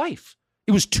in my life.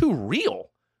 It was too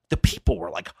real. The people were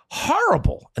like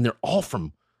horrible. And they're all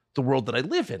from the world that I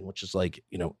live in, which is like,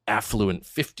 affluent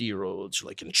 50-year-olds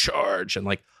like in charge. And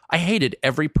like, I hated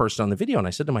every person on the video. And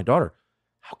I said to my daughter,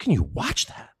 how can you watch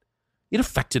that? It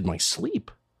affected my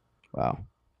sleep. Wow.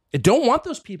 I don't want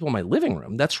those people in my living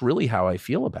room. That's really how I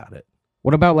feel about it.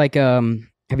 What about like, have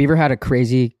you ever had a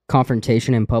crazy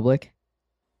confrontation in public?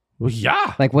 Well,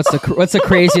 yeah. Like what's the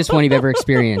craziest one you've ever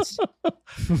experienced?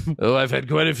 Oh, I've had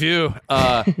quite a few.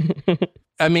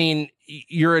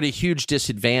 You're at a huge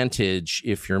disadvantage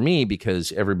if you're me,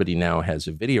 because everybody now has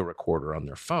a video recorder on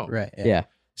their phone. Right. Yeah.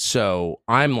 So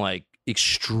I'm like,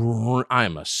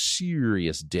 I'm a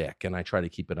serious dick, and I try to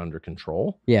keep it under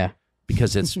control. Yeah.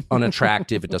 Because it's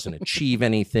unattractive. It doesn't achieve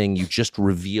anything. You just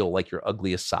reveal like your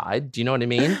ugliest side. Do you know what I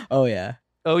mean? Oh, yeah.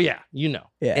 Oh, yeah.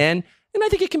 Yeah. And I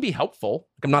think it can be helpful.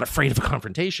 Like, I'm not afraid of a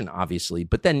confrontation, obviously,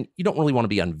 but then you don't really want to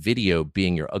be on video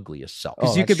being your ugliest self.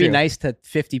 Because you could be nice to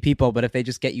 50 people, but if they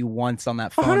just get you once on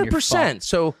that phone, 100%.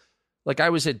 So like I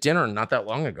was at dinner not that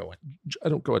long ago. I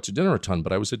don't go out to dinner a ton,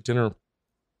 but I was at dinner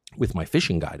with my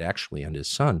fishing guide, actually, and his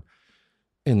son.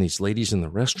 And these ladies in the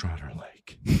restaurant are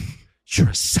like, you're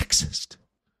a sexist.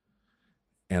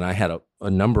 And I had a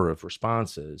number of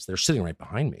responses. They're sitting right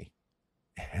behind me.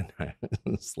 And I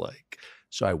was like,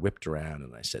 so I whipped around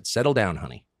and I said, settle down,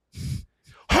 honey.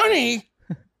 Honey!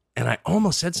 And I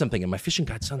almost said something, and my fishing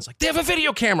guide son's like, they have a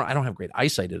video camera. I don't have great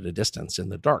eyesight at a distance in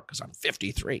the dark because I'm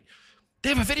 53. They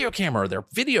have a video camera. They're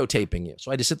videotaping you. So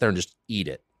I just sit there and just eat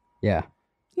it. Yeah.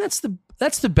 And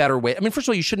that's the better way. I mean, first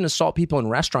of all, you shouldn't assault people in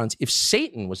restaurants. If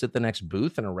Satan was at the next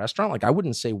booth in a restaurant, like I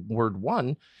wouldn't say word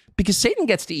one, because Satan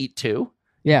gets to eat too.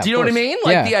 Yeah. Do you know what I mean?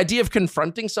 Like the idea of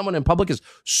confronting someone in public is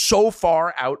so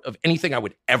far out of anything I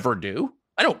would ever do.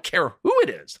 I don't care who it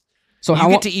is. So you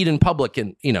get to eat in public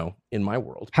in my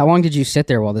world. How long did you sit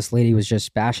there while this lady was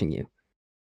just bashing you?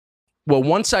 Well,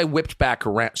 once I whipped back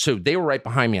around, so they were right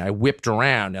behind me. I whipped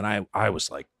around and I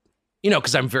was like,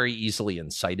 because I'm very easily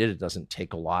incited. It doesn't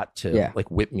take a lot to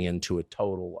like whip me into a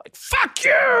total like, fuck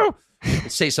you,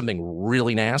 and say something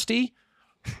really nasty,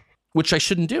 which I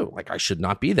shouldn't do. Like I should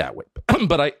not be that way,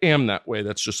 but I am that way.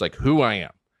 That's just like who I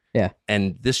am. Yeah.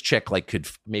 And this chick like could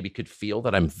feel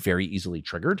that I'm very easily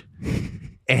triggered.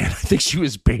 And I think she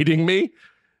was baiting me,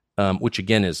 which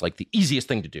again is like the easiest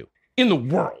thing to do in the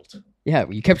world. Yeah.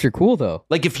 You kept your cool though.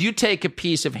 Like if you take a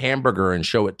piece of hamburger and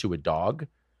show it to a dog,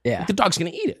 the dog's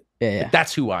going to eat it. Yeah. Like,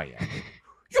 that's who I am.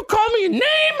 You call me a name?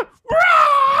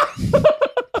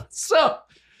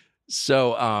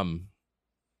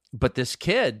 But this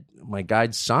kid, my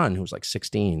guide's son, who was like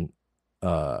 16,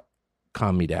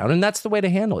 calmed me down. And that's the way to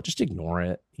handle it. Just ignore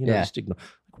it. Just ignore.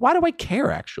 Why do I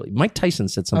care, actually? Mike Tyson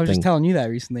said something. I was just telling you that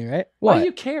recently, right? Why do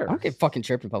you care? I don't get fucking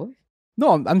chirped in public.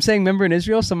 No, I'm saying, remember in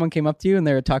Israel, someone came up to you and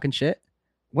they were talking shit?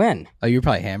 When? Oh, you were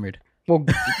probably hammered. Well,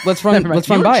 let's run. let's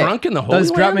You run were by drunk it. in the Holy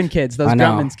Those Land? Grutman kids. Those I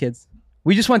know. Grutman's kids.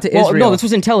 We just went to Well, Israel. no, this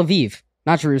was in Tel Aviv,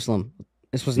 not Jerusalem.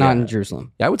 This was not in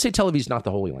Jerusalem. Yeah, I would say Tel Aviv's not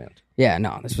the Holy Land. Yeah,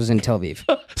 no, this was in Tel Aviv.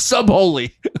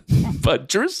 Sub-holy. But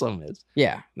Jerusalem is.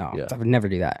 Yeah, no, Yeah. I would never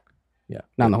do that. Yeah.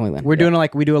 Not in the Holy Land. We're doing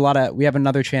we have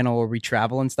another channel where we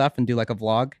travel and stuff and do like a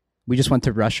vlog. We just went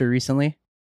to Russia recently.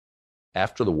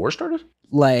 After the war started?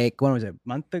 Like, when was it?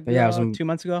 Month ago? Yeah, it was 2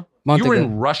 months ago? Month You were ago.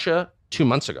 in Russia 2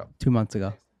 months ago. 2 months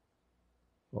ago.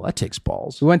 Well, that takes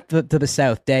balls. We went to the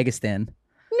south, Dagestan.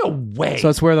 No way. So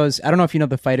it's where those, I don't know if you know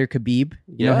the fighter Khabib.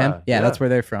 You know him? Yeah, that's where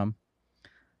they're from.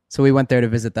 So we went there to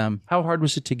visit them. How hard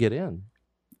was it to get in?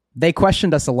 They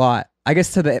questioned us a lot. I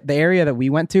guess to the area that we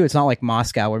went to, it's not like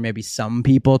Moscow where maybe some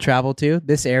people travel to.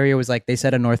 This area was like, they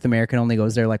said a North American only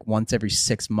goes there like once every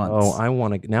 6 months. Oh, I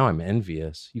want to. Now I'm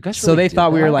envious. You guys. So really they did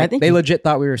thought we that? were I like, think they you- legit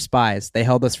thought we were spies. They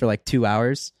held us for like 2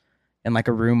 hours in like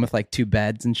a room with like 2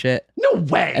 beds and shit. No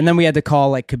way. And then we had to call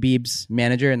like Khabib's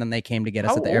manager and then they came to get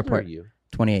us How at the old airport. Are you?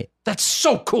 28. That's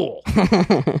so cool.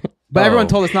 But everyone Oh.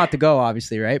 told us not to go,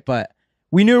 obviously, right? But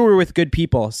we knew we were with good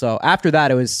people. So after that,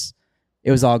 it was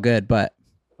all good, but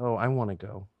Oh, I want to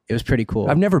go. it was pretty cool.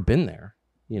 I've never been there.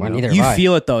 You Well, know? neither You have I.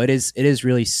 feel it though. It is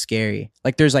really scary.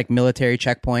 Like there's like military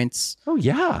checkpoints Oh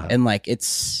yeah. and like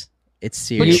it's But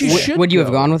serious. you should Would you have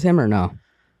go. gone with him or no?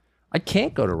 I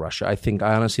can't go to Russia.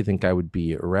 I honestly think I would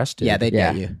be arrested. Yeah, they'd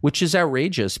Yeah. get you. Which is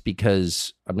outrageous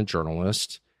because I'm a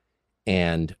journalist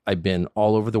and I've been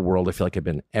all over the world. I feel like I've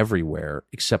been everywhere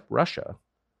except Russia.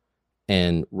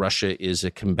 And Russia is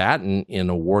a combatant in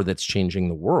a war that's changing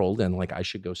the world, and like I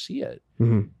should go see it.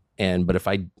 Mm-hmm.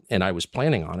 But I was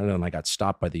planning on it, and I got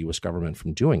stopped by the U.S. government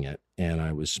from doing it. And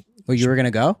I was, Well, you were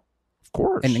gonna go, of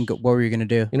course, and then what were you gonna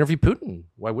do? interview Putin.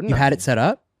 Why wouldn't You I? had it set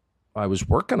up. I was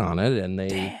working on it, and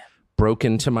they broke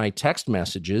into my text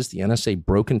messages. The NSA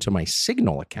broke into my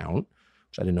Signal account,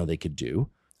 which I didn't know they could do.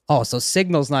 Oh, so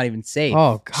Signal's not even safe.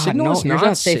 Oh God, Signal no, is you're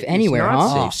not safe sa- anywhere, it's not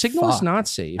huh? Safe. Signal fuck. is not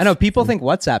safe. I know people think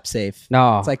WhatsApp's safe.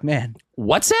 No, It's like, man,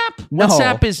 WhatsApp? No.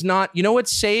 WhatsApp is not. You know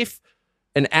what's safe?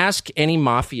 And ask any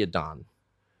mafia don.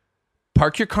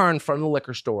 Park your car in front of the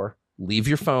liquor store, leave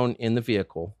your phone in the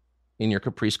vehicle, in your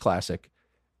Caprice Classic,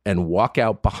 and walk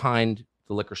out behind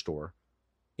the liquor store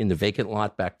in the vacant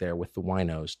lot back there with the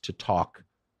winos to talk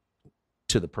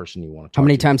to the person you want to talk how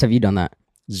many to. times have you done that?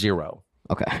 0.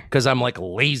 Okay. Because I'm like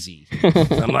lazy.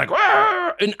 I'm like,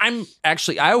 "Arr!" And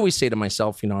I always say to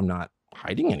myself, I'm not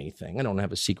hiding anything. I don't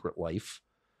have a secret life.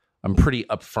 I'm pretty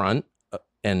upfront,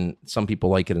 and some people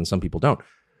like it and some people don't,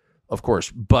 of course.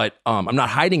 But I'm not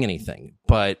hiding anything.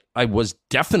 But I was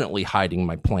definitely hiding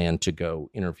my plan to go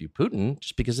interview Putin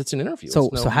just because it's an interview. so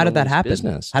how did that happen?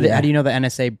 Business. How do you know the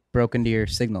NSA broke into your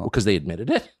Signal? Because they admitted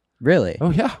it. Really?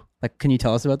 Oh yeah. Like, can you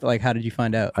tell us about that? Like, how did you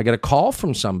find out? I got a call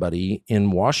from somebody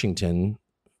in Washington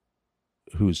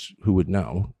who would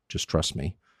know, just trust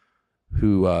me,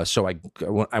 so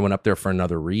I went up there for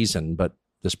another reason, but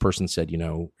this person said, are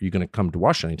you going to come to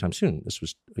Washington anytime soon? This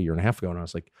was a year and a half ago. And I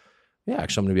was like, yeah,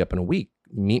 actually I'm going to be up in a week.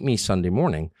 Meet me Sunday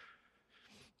morning.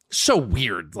 So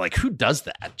weird. Like, who does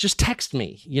that? Just text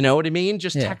me. You know what I mean?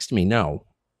 Just Yeah. text me. No.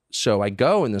 So I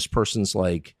go and this person's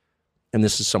like, and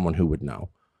this is someone who would know.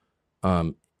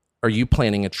 Are you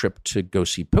planning a trip to go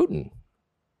see Putin?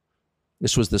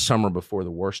 This was the summer before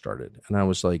the war started. And I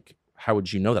was like, how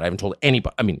would you know that? I haven't told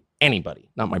anybody. I mean, anybody,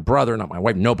 not my brother, not my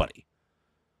wife, nobody.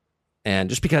 And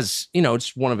just because,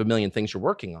 it's one of a million things you're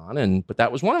working on. But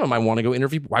that was one of them. I want to go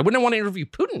interview. Why wouldn't I want to interview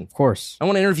Putin? Of course. I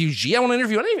want to interview Xi. I want to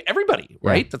interview everybody,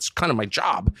 right? That's kind of my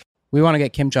job. We want to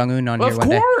get Kim Jong-un on here Of one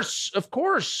day.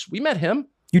 course. We met him.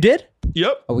 You did?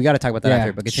 Yep. Oh, we got to talk about that Yeah.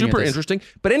 after. But continue Super with this. interesting.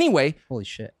 But anyway, Holy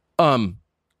shit. how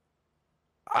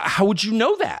would you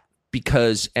know that?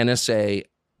 Because NSA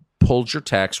pulled your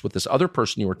text with this other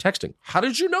person you were texting. How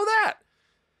did you know that?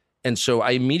 And so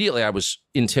I was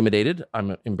intimidated.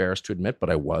 I'm embarrassed to admit, but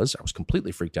I was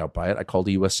completely freaked out by it. I called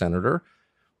a U.S. senator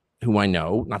who I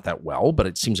know, not that well, but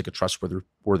it seems like a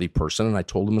trustworthy person. And I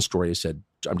told him the story. I said,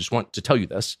 I just want to tell you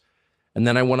this. And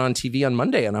then I went on TV on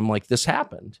Monday and I'm like, this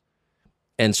happened.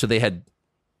 And so they had,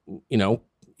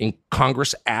 in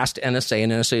Congress asked NSA,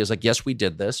 and NSA is like, yes, we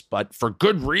did this, but for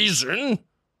good reason.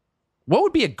 What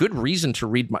would be a good reason to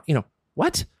read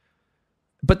what?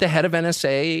 But the head of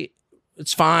NSA,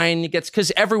 it's fine. It gets,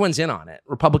 because everyone's in on it.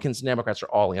 Republicans and Democrats are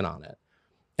all in on it.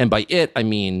 And by it, I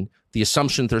mean the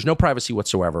assumption that there's no privacy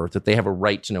whatsoever, that they have a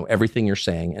right to know everything you're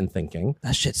saying and thinking.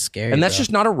 That shit's scary. And that's bro.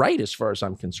 just not a right as far as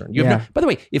I'm concerned. You have no, by the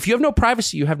way, if you have no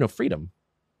privacy, you have no freedom.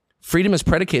 Freedom is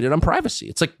predicated on privacy.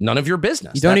 It's like none of your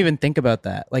business. You don't even think about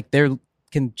that. Like they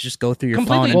can just go through your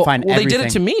completely. phone and find well, everything. they did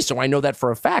it to me, so I know that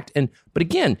for a fact. But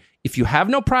again, if you have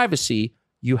no privacy,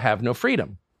 you have no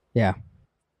freedom. Yeah.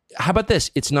 How about this?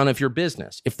 It's none of your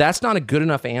business. If that's not a good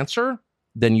enough answer,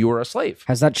 then you are a slave.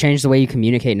 Has that changed the way you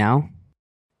communicate now?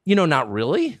 Not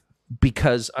really,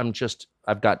 because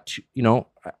I've got too,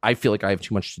 I feel like I have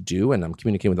too much to do, and I'm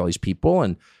communicating with all these people,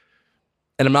 and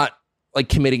I'm not like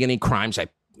committing any crimes. I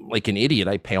like an idiot.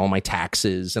 I pay all my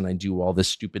taxes, and I do all this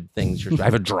stupid things. I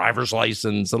have a driver's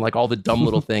license, and like all the dumb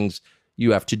little things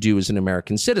you have to do as an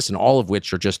American citizen, all of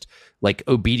which are just like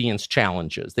obedience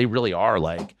challenges. They really are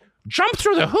like, jump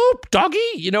through the hoop, doggy.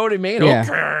 You know what I mean? Yeah.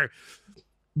 Okay.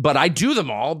 But I do them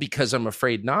all because I'm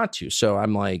afraid not to. So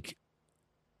I'm like,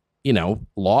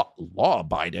 law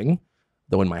abiding,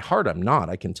 though in my heart I'm not.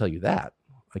 I can tell you that.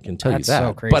 That's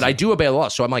so crazy. But I do obey the law.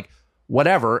 So I'm like,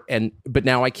 whatever. But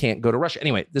now I can't go to Russia.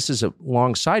 Anyway, this is a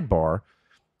long sidebar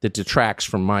that detracts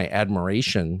from my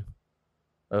admiration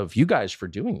of you guys for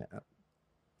doing that.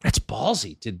 That's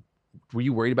ballsy. Were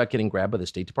you worried about getting grabbed by the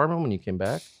State Department when you came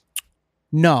back?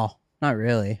 No, not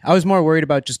really. I was more worried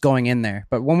about just going in there.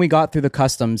 But when we got through the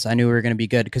customs, I knew we were going to be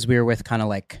good because we were with kind of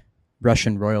like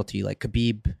Russian royalty, like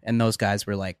Khabib and those guys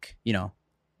were like,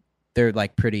 they're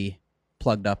like pretty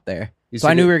plugged up there. So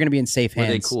I knew we were going to be in safe hands.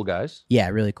 Were they cool guys? Yeah,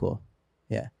 really cool.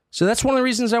 Yeah. So that's one of the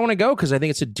reasons I want to go, because I think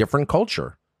it's a different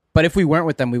culture. But if we weren't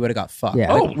with them, we would have got fucked.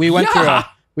 Yeah. Like, we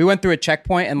went through a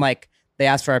checkpoint and like they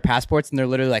asked for our passports and they're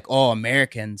literally like, "Oh,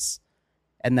 Americans."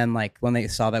 And then like when they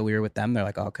saw that we were with them, they're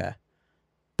like, oh, "Okay."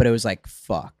 But it was like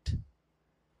fucked.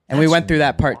 And we went through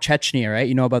that part, Chechnya, right?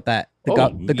 You know about that?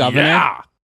 The governor.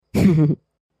 Yeah.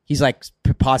 He's like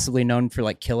possibly known for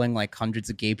like killing like hundreds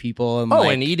of gay people and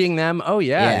and eating them. Oh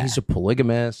yeah, he's a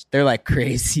polygamist. They're like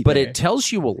crazy. But there. it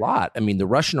tells you a lot. I mean, the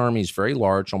Russian army is very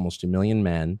large, almost 1 million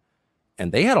men,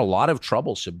 and they had a lot of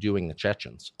trouble subduing the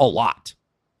Chechens. A lot.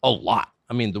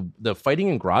 I mean, the fighting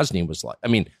in Grozny was like,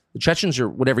 the Chechens are,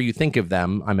 whatever you think of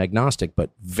them, I'm agnostic,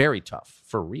 but very tough,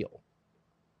 for real.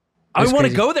 I want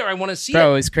to go there. I want to see it.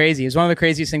 Bro, it's crazy. It was one of the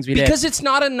craziest things we did. Because it's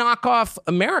not a knockoff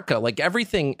America like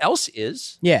everything else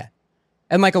is. Yeah.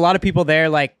 And like a lot of people there,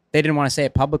 like they didn't want to say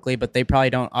it publicly, but they probably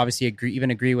don't obviously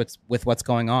agree with what's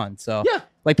going on. So yeah.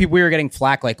 Like we were getting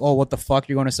flack like, "Oh, what the fuck?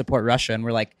 You're going to support Russia?" And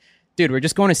we're like, dude, we're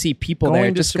just going to see people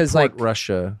there just because like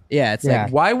Russia. Yeah, it's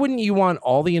like, why wouldn't you want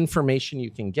all the information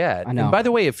you can get? I know. And by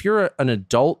the way, if you're an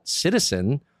adult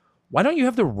citizen, why don't you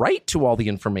have the right to all the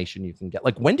information you can get?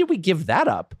 Like, when did we give that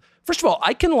up? First of all,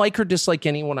 I can like or dislike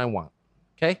anyone I want.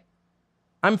 Okay?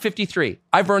 I'm 53.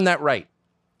 I've earned that right.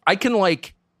 I can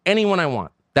like anyone I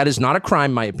want. That is not a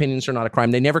crime. My opinions are not a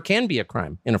crime. They never can be a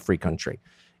crime in a free country.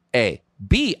 A.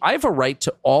 B. I have a right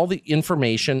to all the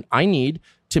information I need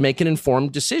to make an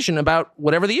informed decision about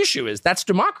whatever the issue is. That's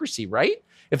democracy, right?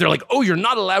 If they're like, "Oh, you're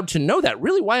not allowed to know that."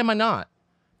 Really? Why am I not?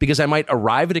 Because I might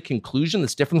arrive at a conclusion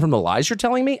that's different from the lies you're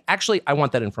telling me? Actually, I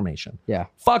want that information. Yeah.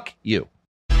 Fuck you.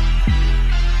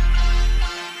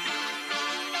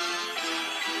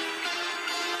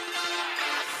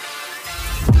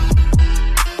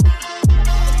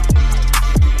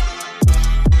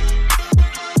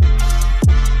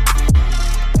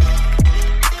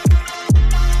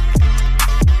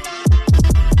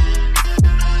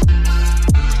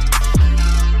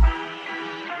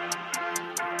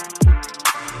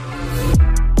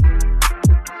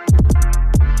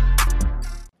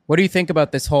 what do you think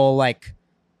about this whole like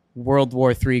World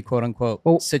War III, quote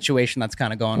unquote, situation that's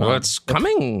kind of going on? Well, it's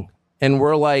coming. And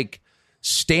we're like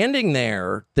standing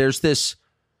there. There's this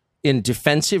in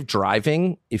defensive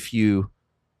driving. If you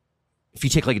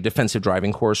take like a defensive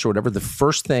driving course or whatever, the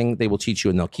first thing they will teach you,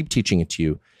 and they'll keep teaching it to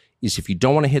you, is if you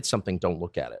don't want to hit something, don't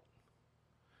look at it.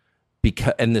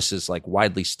 Because, and this is like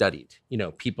widely studied,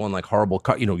 people in like horrible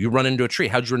car, you run into a tree.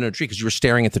 How'd you run into a tree? Because you were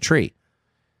staring at the tree.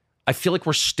 I feel like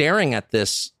we're staring at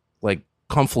this like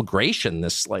conflagration,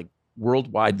 this like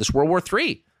worldwide, this World War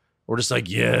III. We're just like,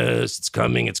 yes, it's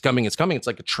coming, it's coming, it's coming. It's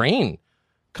like a train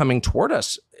coming toward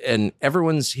us and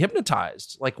everyone's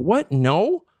hypnotized. Like, what?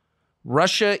 No.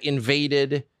 Russia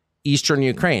invaded Eastern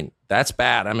Ukraine. That's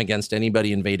bad. I'm against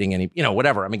anybody invading any,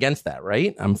 whatever. I'm against that,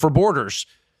 right? I'm for borders.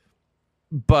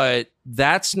 But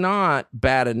that's not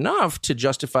bad enough to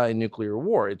justify a nuclear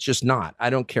war. It's just not. I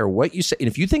don't care what you say. And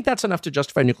if you think that's enough to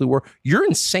justify a nuclear war, you're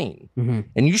insane. Mm-hmm.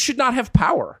 And you should not have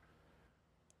power.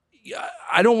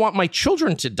 I don't want my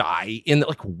children to die in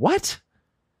like, what?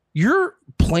 You're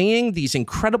playing these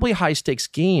incredibly high stakes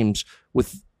games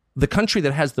with the country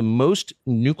that has the most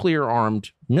nuclear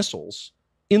armed missiles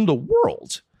in the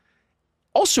world.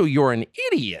 Also, you're an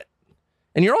idiot.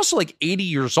 And you're also like 80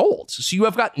 years old. So you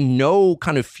have got no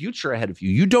kind of future ahead of you.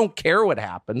 You don't care what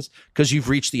happens because you've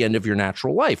reached the end of your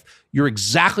natural life. You're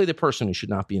exactly the person who should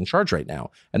not be in charge right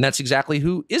now. And that's exactly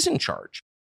who is in charge.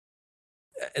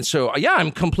 And so, yeah,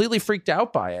 I'm completely freaked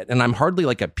out by it. And I'm hardly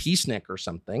like a peacenik or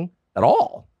something at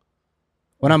all.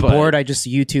 When I'm bored, I just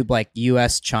YouTube like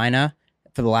US, China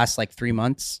for the last like 3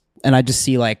 months. And I just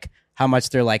see like how much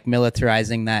they're like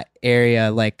militarizing that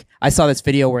area. Like I saw this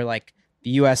video where like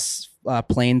the US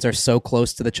planes are so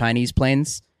close to the Chinese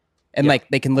planes, and like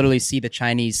they can literally see the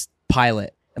Chinese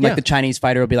pilot, and like the Chinese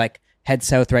fighter will be like, head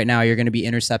south right now, you're going to be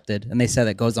intercepted. And they said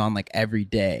that goes on like every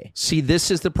day. See, this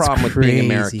is the problem with being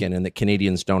American and that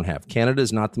Canadians don't have. Canada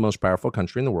is not the most powerful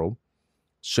country in the world.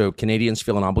 So Canadians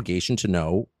feel an obligation to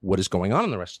know what is going on in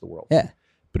the rest of the world. Yeah.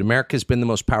 But America has been the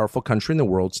most powerful country in the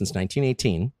world since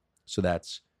 1918. So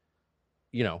that's,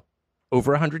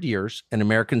 over 100 years. And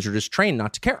Americans are just trained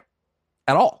not to care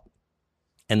at all.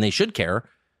 And they should care,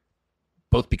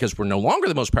 both because we're no longer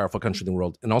the most powerful country in the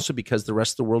world, and also because the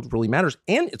rest of the world really matters.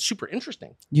 And it's super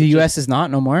interesting. The U.S. is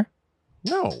not no more?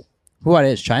 No. What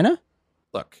is, China?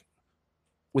 Look,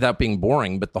 without being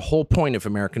boring, but the whole point of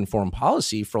American foreign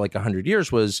policy for like 100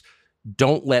 years was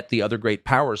don't let the other great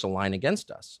powers align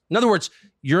against us. In other words,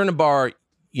 you're in a bar,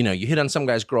 you hit on some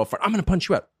guy's girlfriend. I'm going to punch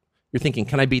you out. You're thinking,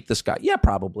 can I beat this guy? Yeah,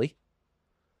 probably.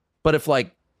 But if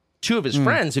like two of his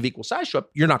friends of equal size show up,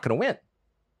 you're not going to win.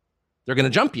 They're going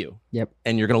to jump you. Yep.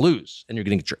 And you're going to lose. And you're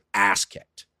going to get your ass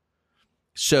kicked.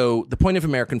 So the point of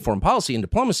American foreign policy and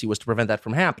diplomacy was to prevent that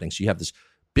from happening. So you have this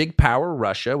big power,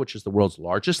 Russia, which is the world's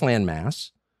largest landmass,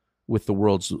 with the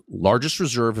world's largest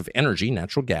reserve of energy,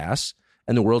 natural gas,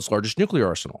 and the world's largest nuclear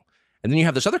arsenal. And then you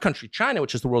have this other country, China,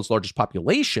 which is the world's largest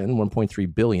population,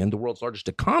 1.3 billion, the world's largest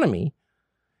economy.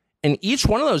 And each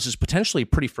one of those is potentially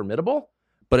pretty formidable.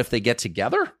 But if they get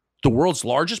together, the world's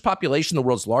largest population, the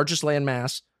world's largest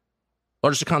landmass,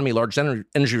 largest economy, largest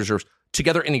energy reserves,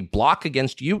 together in a block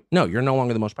against you, no, you're no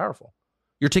longer the most powerful.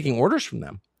 You're taking orders from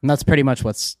them. And that's pretty much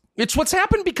what's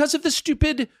happened because of the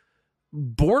stupid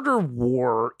border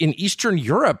war in Eastern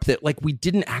Europe that like we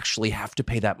didn't actually have to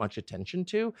pay that much attention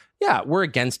to. Yeah, we're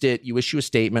against it. You issue a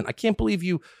statement. I can't believe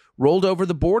you rolled over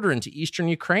the border into Eastern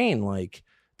Ukraine. Like,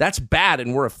 that's bad,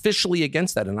 and we're officially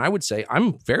against that. And I would say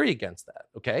I'm very against that,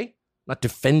 okay? Not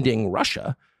defending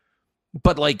Russia.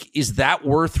 But like, is that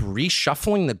worth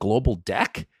reshuffling the global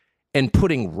deck and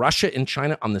putting Russia and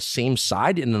China on the same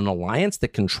side in an alliance that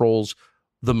controls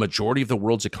the majority of the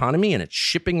world's economy and its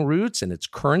shipping routes and its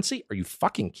currency? Are you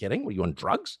fucking kidding? Were you on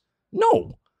drugs?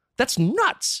 No, that's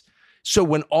nuts. So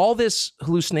when all this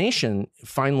hallucination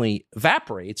finally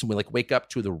evaporates and we like wake up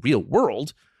to the real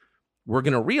world, we're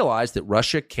going to realize that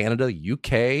Russia, Canada,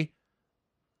 UK,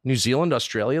 New Zealand,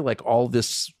 Australia, like all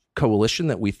this coalition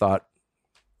that we thought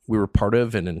we were part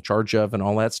of and in charge of and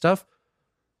all that stuff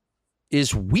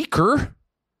is weaker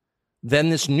than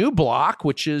this new bloc,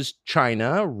 which is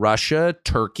China, Russia,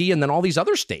 Turkey, and then all these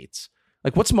other states.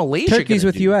 Like, what's Malaysia? Turkey's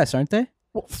with U.S., aren't they?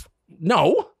 Well,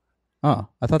 no. Oh,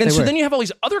 I thought they were. And so then you have all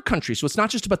these other countries. So it's not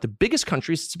just about the biggest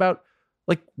countries. It's about,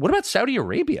 like, what about Saudi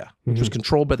Arabia, which was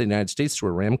controlled by the United States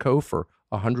through Aramco for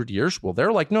 100 years? Well,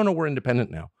 they're like, no, we're independent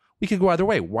now. We could go either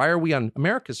way. Why are we on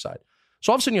America's side?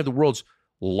 So all of a sudden you have the world's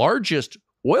largest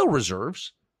oil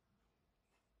reserves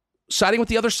siding with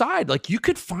the other side. Like, you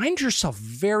could find yourself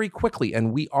very quickly,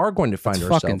 and we are going to find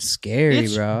ourselves. Fucking scary,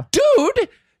 bro.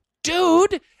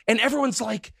 Dude. And everyone's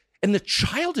like, and the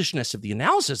childishness of the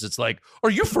analysis, it's like, are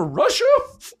you for Russia?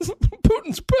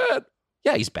 Putin's bad.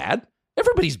 Yeah, he's bad.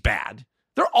 Everybody's bad.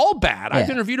 They're all bad. I've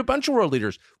interviewed a bunch of world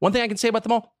leaders. One thing I can say about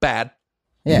them all, bad.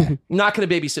 Yeah. I'm not going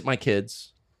to babysit my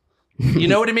kids. You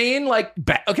know what I mean? Like,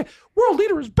 bad. Okay, world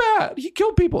leader is bad. He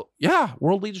killed people. Yeah,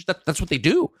 world leaders, that's what they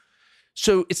do.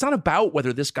 So it's not about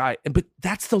whether this guy, but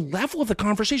that's the level of the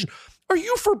conversation. Are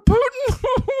you for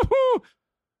Putin?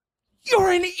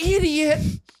 You're an idiot.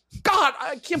 God,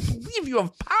 I can't believe you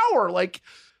have power. Like,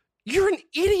 you're an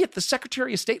idiot. The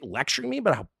Secretary of State lecturing me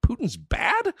about how Putin's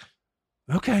bad?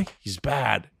 Okay, he's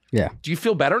bad. Yeah. Do you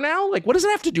feel better now? Like, what does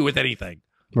it have to do with anything?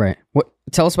 Right. What?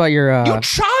 Tell us about your... You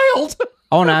child!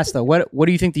 I want to ask, though, what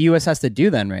do you think the U.S. has to do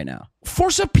then right now?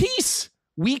 Force of peace.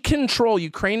 We control.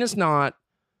 Ukraine is not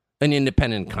an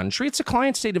independent country. It's a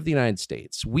client state of the United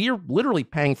States. We are literally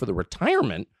paying for the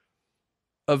retirement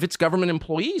of its government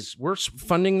employees. We're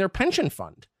funding their pension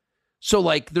fund. So,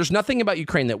 like, there's nothing about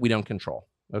Ukraine that we don't control,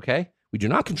 okay? We do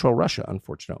not control Russia,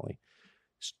 unfortunately.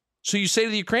 So you say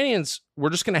to the Ukrainians,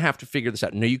 we're just going to have to figure this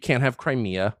out. No, you can't have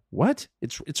Crimea. What?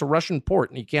 It's a Russian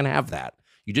port, and you can't have that.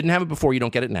 You didn't have it before. You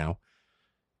don't get it now.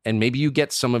 And maybe you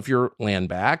get some of your land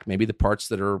back. Maybe the parts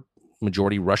that are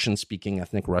majority Russian-speaking,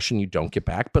 ethnic Russian, you don't get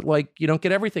back. But like, you don't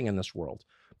get everything in this world.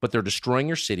 But they're destroying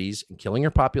your cities and killing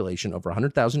your population, over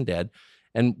 100,000 dead.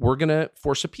 And we're going to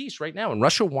force a peace right now. And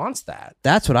Russia wants that.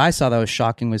 That's what I saw that was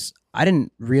shocking was I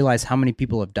didn't realize how many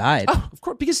people have died. Oh, of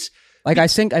course, because like I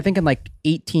think in like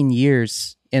 18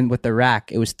 years with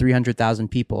Iraq, it was 300,000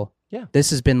 people. Yeah.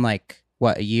 This has been like,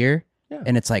 what, a year? Yeah.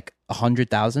 And it's like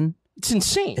 100,000. It's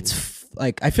insane. It's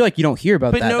like, I feel like you don't hear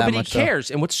about but that nobody much.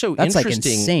 cares. And what's so That's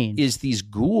interesting like insane. is these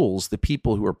ghouls, the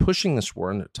people who are pushing this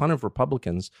war, and a ton of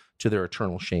Republicans, to their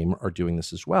eternal shame, are doing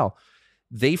this as well.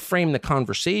 They frame the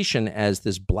conversation as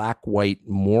this black-white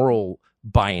moral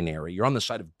binary. You're on the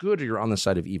side of good or you're on the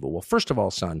side of evil. Well, first of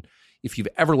all, son, if you've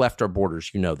ever left our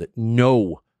borders, you know that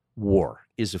no war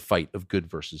is a fight of good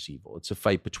versus evil. It's a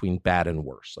fight between bad and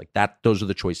worse. Like that, those are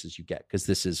the choices you get, because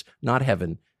this is not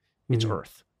heaven, it's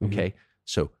earth. Okay?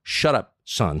 So shut up,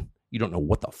 son. You don't know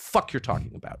what the fuck you're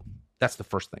talking about. That's the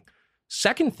first thing.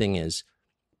 Second thing is,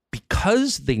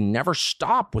 because they never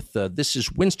stop with this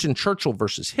is Winston Churchill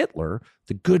versus Hitler,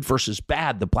 the good versus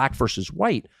bad, the black versus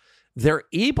white, they're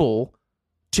able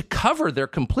to cover their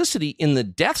complicity in the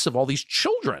deaths of all these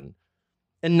children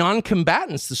and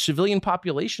non-combatants, the civilian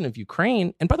population of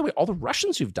Ukraine. And by the way, all the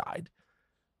Russians who've died.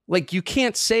 Like, you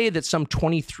can't say that some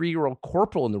 23-year-old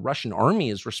corporal in the Russian army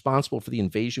is responsible for the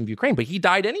invasion of Ukraine, but he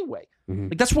died anyway.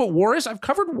 Like, that's what war is. I've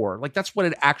covered war. Like, that's what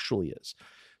it actually is.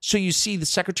 So you see the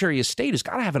Secretary of State has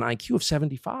got to have an IQ of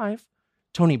 75,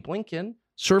 Tony Blinken,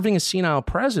 serving a senile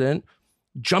president,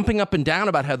 jumping up and down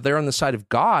about how they're on the side of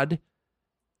God.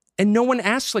 And no one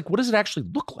asks, like, what does it actually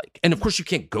look like? And of course, you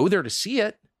can't go there to see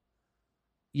it.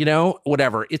 You know,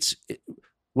 whatever.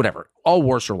 Whatever. All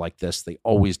wars are like this. They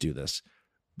always do this.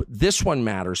 But this one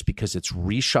matters because it's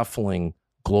reshuffling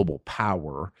global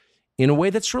power in a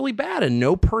way that's really bad. And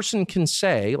no person can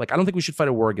say, like, I don't think we should fight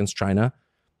a war against China.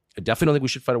 I definitely don't think we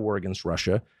should fight a war against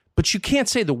Russia. But you can't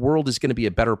say the world is going to be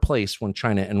a better place when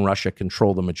China and Russia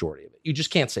control the majority of it. You just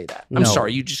can't say that. I'm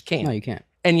sorry. You just can't. No, you can't.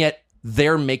 And yet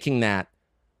they're making that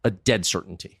a dead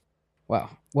certainty. Wow.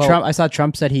 Well, Trump, I saw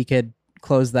Trump said he could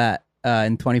close that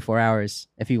in 24 hours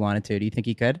if he wanted to. Do you think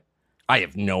he could? I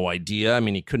have no idea. I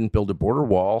mean, he couldn't build a border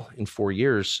wall in 4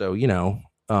 years. So, you know,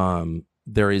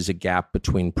 there is a gap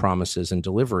between promises and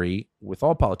delivery with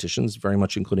all politicians, very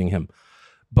much including him.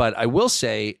 But I will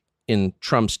say, in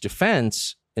Trump's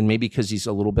defense, and maybe because he's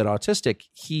a little bit autistic,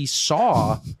 he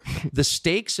saw the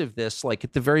stakes of this, like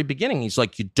at the very beginning. He's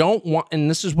like, you don't want, and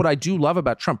this is what I do love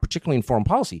about Trump, particularly in foreign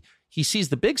policy. He sees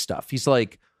the big stuff. He's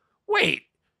like, wait,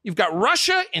 you've got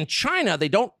Russia and China. They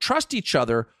don't trust each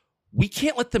other. We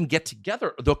can't let them get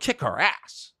together. They'll kick our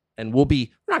ass. And we're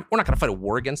not going to fight a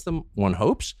war against them, one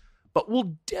hopes, but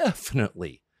we'll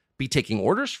definitely be taking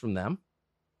orders from them.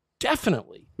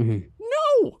 Definitely.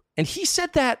 No. And he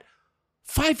said that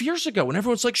 5 years ago when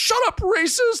everyone's like, shut up,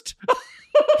 racist.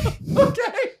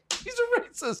 Okay, he's a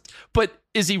racist. But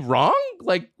is he wrong?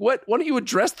 Like, what? Why don't you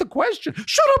address the question?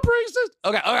 Shut up, racist.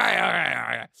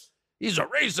 Okay. He's a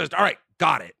racist. All right,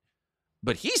 got it.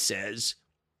 But he says,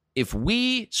 if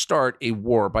we start a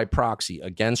war by proxy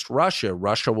against Russia,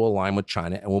 Russia will align with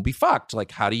China and we'll be fucked.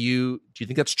 Like, do you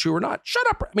think that's true or not? Shut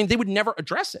up. I mean, they would never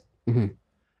address it.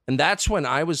 And that's when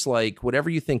I was like, whatever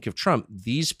you think of Trump,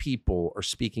 these people are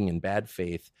speaking in bad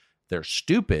faith. They're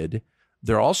stupid.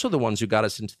 They're also the ones who got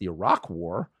us into the Iraq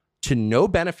war to no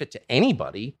benefit to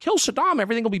anybody. Kill Saddam,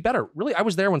 everything will be better. Really, I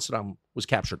was there when Saddam was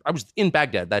captured. I was in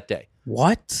Baghdad that day.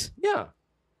 What? Yeah.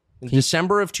 In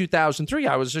December of 2003,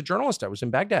 I was a journalist. I was in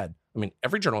Baghdad. I mean,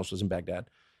 every journalist was in Baghdad.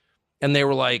 And they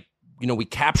were like, you know, we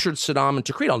captured Saddam in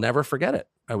Tikrit. I'll never forget it.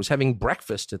 I was having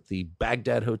breakfast at the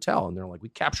Baghdad hotel, and they're like, we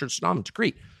captured Saddam in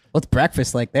Tikrit. What's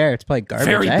breakfast like there? It's probably garbage.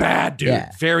 Very bad, dude.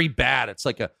 Yeah. Very bad. It's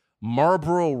like a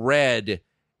Marlboro Red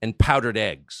and powdered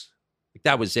eggs. Like,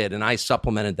 that was it. And I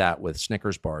supplemented that with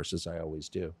Snickers bars, as I always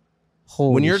do.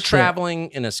 When you're traveling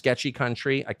in a sketchy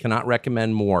country, I cannot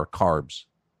recommend more carbs.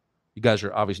 You guys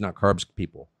are obviously not carbs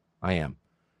people. I am.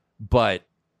 But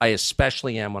I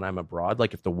especially am when I'm abroad.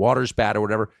 Like, if the water's bad or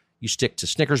whatever, you stick to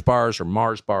Snickers bars or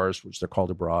Mars bars, which they're called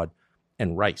abroad,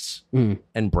 and rice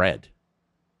and bread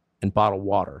and bottled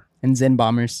water. And Zen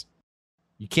bombers.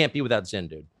 You can't be without Zen,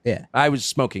 dude. Yeah. I was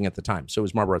smoking at the time, so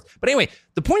was Marlboro. But anyway,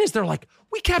 the point is, they're like,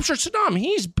 we captured Saddam.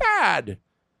 He's bad.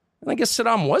 And I guess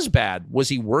Saddam was bad. Was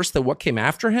he worse than what came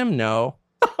after him? No.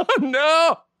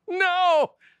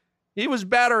 No. He was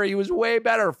better. He was way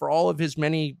better for all of his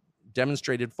many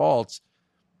demonstrated faults.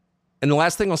 And the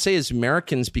last thing I'll say is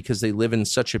Americans, because they live in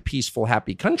such a peaceful,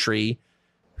 happy country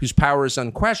whose power is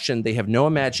unquestioned, they have no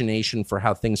imagination for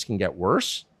how things can get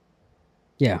worse.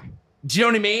 Yeah. Do you know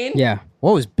what I mean? Yeah.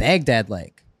 What was Baghdad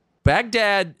like?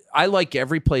 Baghdad, I like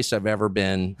every place I've ever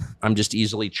been. I'm just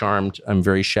easily charmed. I'm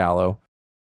very shallow.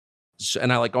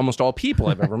 And I like almost all people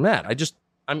I've ever met.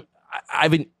 I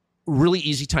have a really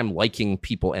easy time liking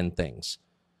people and things.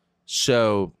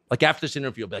 So, like after this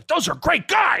interview, I'll be like, "Those are great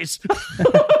guys."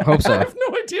 I hope so. I have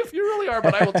no idea if you really are,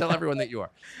 but I will tell everyone that you are.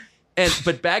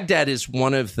 But Baghdad is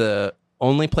one of the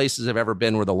only places I've ever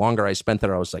been where the longer I spent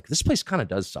there, I was like, "This place kind of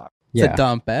does suck." It's a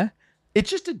dump, eh? It's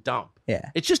just a dump. Yeah.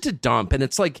 It's just a dump, and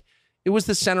it's like it was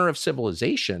the center of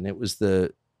civilization. It was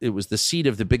the seat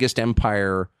of the biggest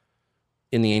empire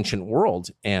in the ancient world,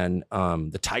 and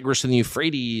the Tigris and the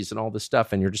Euphrates and all this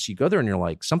stuff. And you go there and you're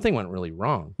like, something went really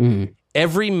wrong. Mm-hmm.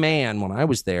 Every man, when I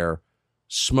was there,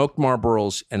 smoked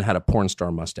Marlboros and had a porn star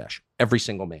mustache. Every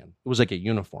single man. It was like a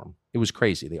uniform. It was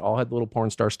crazy. They all had the little porn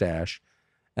star stash.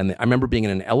 And I remember being in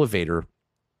an elevator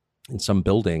in some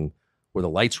building where the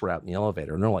lights were out in the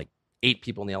elevator, and there were like 8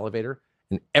 people in the elevator,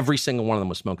 and every single one of them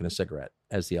was smoking a cigarette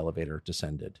as the elevator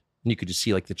descended. And you could just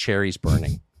see like the cherries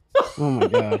burning. Oh my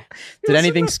God. Did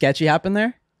anything sketchy happen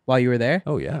there while you were there?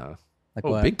 Oh, yeah. Like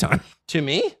Oh, what? big time. To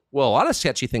me? Well, a lot of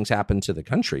sketchy things happen to the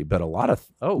country, but a lot of,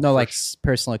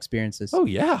 Personal experiences. Oh,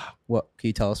 yeah. What? Can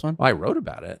you tell us one? I wrote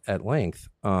about it at length.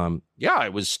 I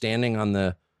was staying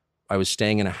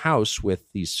in a house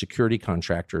with these security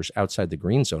contractors outside the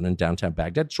green zone in downtown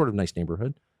Baghdad, sort of nice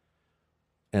neighborhood.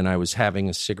 And I was having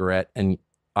a cigarette and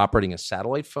operating a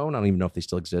satellite phone. I don't even know if they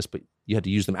still exist, but you had to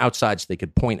use them outside so they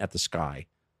could point at the sky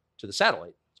to the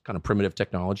satellite. It's kind of primitive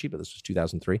technology, but this was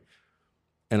 2003.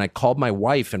 And I called my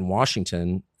wife in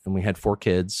Washington, and we had 4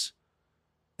 kids.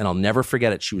 And I'll never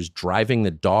forget it. She was driving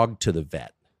the dog to the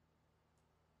vet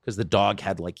because the dog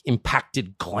had like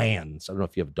impacted glands. I don't know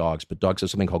if you have dogs, but dogs have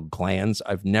something called glands.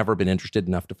 I've never been interested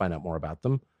enough to find out more about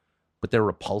them, but they're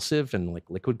repulsive and like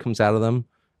liquid comes out of them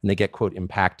and they get, quote,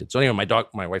 impacted. So anyway,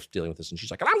 my wife's dealing with this and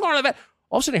she's like, I'm going to the vet.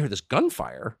 All of a sudden I hear this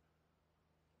gunfire.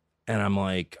 And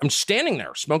I'm standing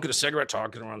there smoking a cigarette,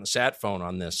 talking around the sat phone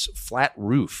on this flat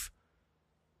roof.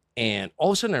 And all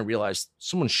of a sudden I realized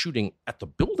someone's shooting at the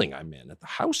building I'm in, at the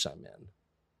house I'm in.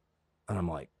 And I'm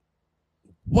like,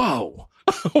 whoa,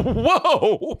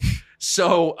 whoa.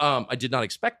 So I did not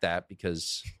expect that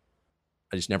because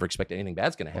I just never expect anything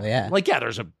bad's going to happen. Yeah. Like, yeah,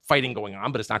 there's a fighting going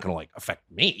on, but it's not going to like affect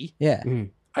me. Yeah.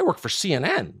 I work for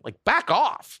CNN. Like, back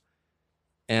off.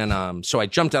 And so I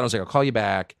jumped out. I was like, I'll call you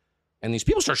back. And these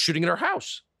people start shooting at our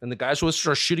house. And the guys will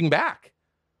start shooting back.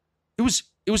 It was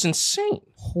insane.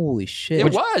 Holy shit.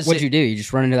 It was. What'd you do? You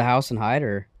just run into the house and hide,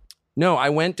 or? No, I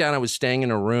went down. I was staying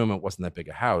in a room. It wasn't that big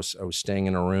a house. I was staying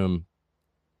in a room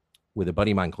with a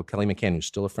buddy of mine called Kelly McCann, who's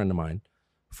still a friend of mine,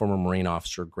 former Marine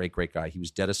officer, great guy. He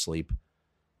was dead asleep.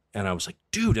 And I was like,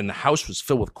 dude, and the house was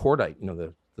filled with cordite,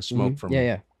 the smoke from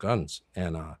guns.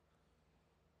 And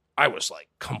I was like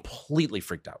completely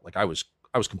freaked out. Like I was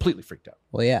completely freaked out.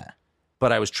 Well, yeah.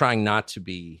 But I was trying not to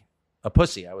be a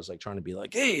pussy. I was like trying to be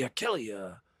like, hey, Kelly,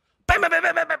 bam, bam, bam,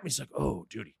 bam, bam. He's like, oh,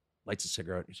 dude. He lights a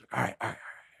cigarette. He's like, all right.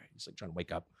 He's like trying to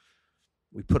wake up.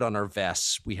 We put on our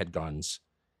vests. We had guns.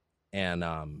 And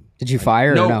did you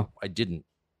fire or no? I didn't.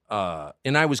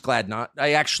 And I was glad not.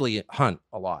 I actually hunt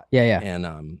a lot. Yeah.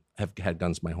 And have had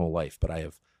guns my whole life, but I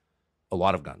have a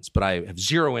lot of guns. But I have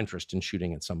zero interest in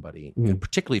shooting at somebody, and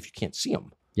particularly if you can't see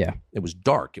them. Yeah. It was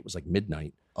dark. It was like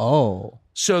midnight. Oh.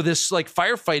 So this like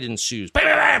firefight ensues. Bam,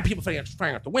 bam, bam, people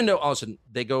firing out the window. All of a sudden,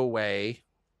 they go away.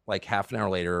 Like half an hour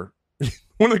later,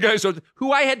 one of the guys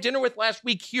who I had dinner with last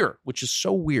week here, which is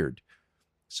so weird,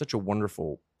 such a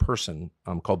wonderful person,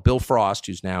 called Bill Frost,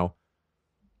 who's now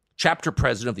chapter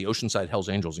president of the Oceanside Hells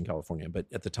Angels in California. But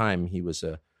at the time, he was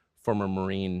a former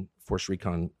Marine Force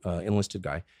Recon enlisted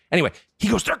guy. Anyway, he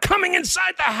goes, they're coming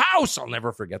inside the house. I'll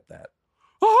never forget that.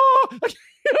 Oh!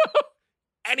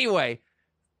 Anyway,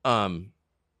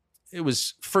 it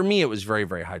was, for me, it was very,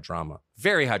 very high drama.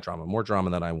 Very high drama. More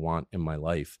drama than I want in my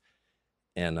life.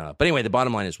 And but anyway, the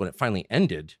bottom line is when it finally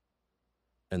ended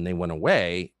and they went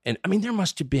away, and I mean, there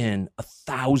must have been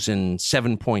 1,000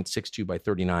 7.62 by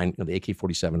 39, the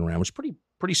AK-47 round was pretty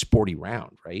sporty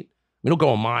round, right? I mean, it'll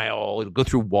go a mile, it'll go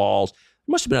through walls.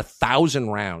 There must have been 1,000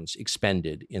 rounds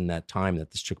expended in that time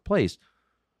that this took place.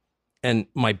 And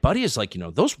my buddy is like,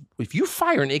 if you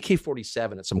fire an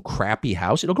AK-47 at some crappy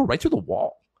house, it'll go right through the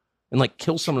wall and like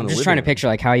kill someone. I'm just trying to picture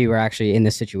like how you were actually in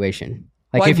this situation.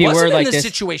 Like if I you wasn't were like in this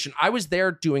this situation, I was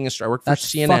there doing I worked for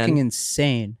That's CNN. fucking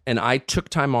insane. And I took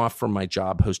time off from my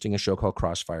job hosting a show called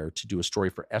Crossfire to do a story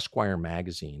for Esquire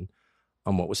magazine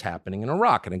on what was happening in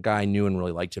Iraq. And a guy I knew and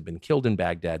really liked had been killed in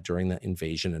Baghdad during the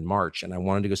invasion in March. And I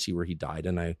wanted to go see where he died.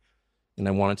 And I and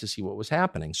I wanted to see what was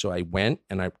happening. So I went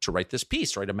to write this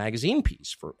piece, write a magazine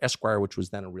piece for Esquire, which was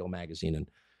then a real magazine. And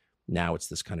now it's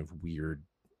this kind of weird,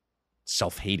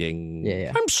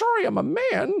 self-hating, I'm sorry, I'm a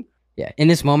man. Yeah. In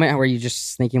this moment, were you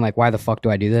just thinking like, why the fuck do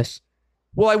I do this?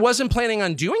 Well, I wasn't planning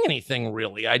on doing anything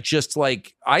really. I just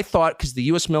I thought because the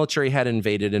U.S. military had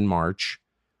invaded in March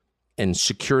and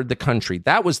secured the country,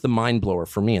 that was the mind blower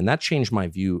for me. And that changed my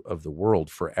view of the world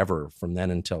forever from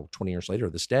then until 20 years later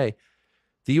this day.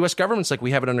 The U.S. government's like,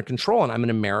 we have it under control. And I'm an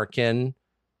American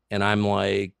and I'm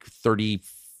like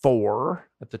 34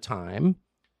 at the time.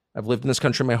 I've lived in this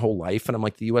country my whole life. And I'm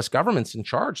like, the U.S. government's in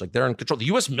charge. Like they're in control. The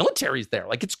U.S. military's there.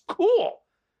 Like it's cool.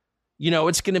 You know,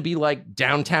 it's going to be like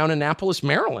downtown Annapolis,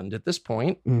 Maryland at this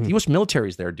point. The U.S.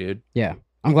 military's there, dude. Yeah.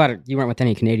 I'm glad you weren't with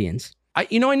any Canadians. I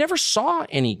never saw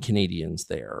any Canadians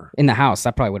there. In the house,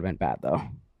 that probably would have been bad, though.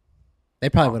 They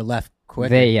probably would have left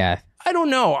quick. Yeah. I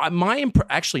don't know.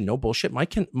 Actually, no bullshit.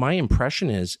 My impression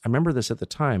is, I remember this at the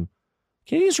time,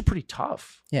 Canadians are pretty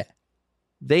tough. Yeah.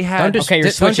 They had... Okay, you're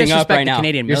switching up right now.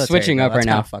 You're switching up right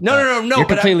now. No. You're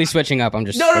completely switching up. I'm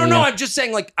just... No. I'm just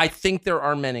saying, like, I think there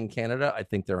are men in Canada. I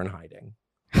think they're in hiding.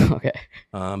 Okay.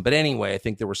 But anyway, I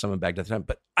think there were some in Baghdad at the time.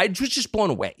 But I was just blown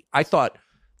away. I thought,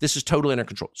 this is totally under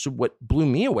control. So what blew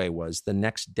me away was the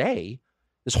next day,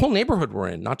 this whole neighborhood we're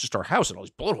in, not just our house had all these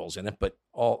bullet holes in it, but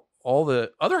all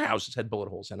the other houses had bullet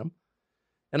holes in them.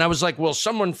 And I was like, well,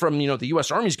 someone from, the U.S.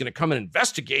 Army is going to come and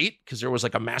investigate because there was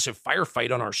like a massive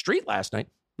firefight on our street last night.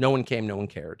 No one came. No one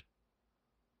cared.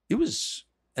 It was,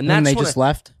 and that's they just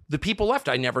left. The people left.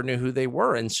 I never knew who they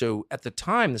were. And so at the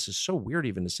time, this is so weird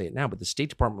even to say it now, but the State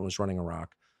Department was running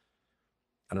Iraq.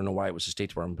 I don't know why it was the State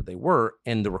Department, but they were.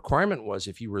 And the requirement was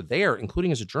if you were there,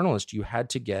 including as a journalist, you had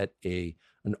to get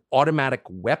an automatic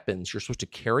weapons. You're supposed to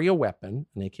carry a weapon,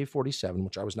 an AK-47,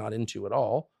 which I was not into at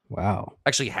all. Wow. I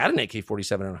actually had an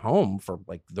AK-47 at home for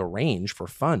like the range for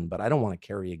fun, but I don't want to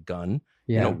carry a gun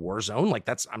in a war zone. Like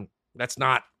I'm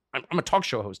a talk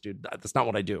show host, dude. That's not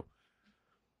what I do.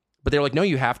 But they're like, no,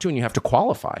 you have to, and you have to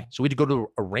qualify. So we had to go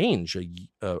to a range,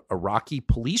 a Iraqi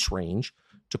police range,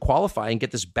 to qualify and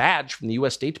get this badge from the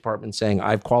U.S. State Department saying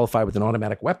I've qualified with an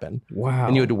automatic weapon. Wow.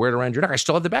 And you had to wear it around your neck. I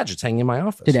still have the badge. It's hanging in my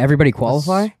office. Did everybody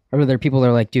qualify? Or were there people that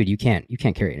are like, dude, you can't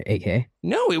carry an AK?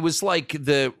 No, it was like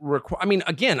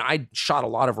again, I shot a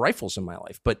lot of rifles in my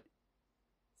life, but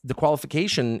the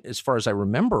qualification, as far as I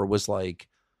remember, was like,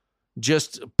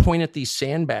 just point at these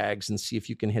sandbags and see if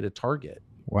you can hit a target.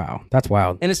 Wow. That's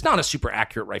wild. And it's not a super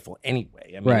accurate rifle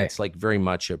anyway. I mean, It's like very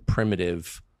much a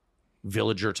primitive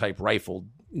villager type rifle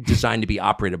designed to be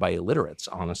operated by illiterates,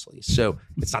 honestly. So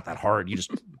it's not that hard. You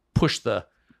just push the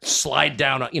slide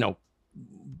down,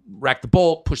 rack the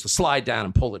bolt, push the slide down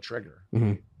and pull the trigger.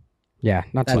 Mm-hmm. Yeah.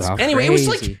 Not too hard. Anyway, it was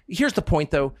like, here's the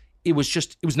point though. It was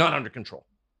not under control.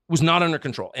 It was not under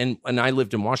control. And I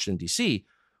lived in Washington, D.C.,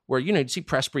 where, you'd see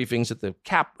press briefings at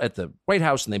the White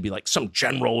House, and they'd be like, some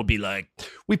general would be like,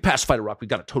 we pacified Iraq, we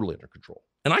got it totally under control.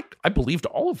 And I believed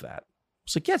all of that.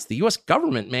 It's like, yeah, it's the U.S.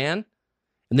 government, man.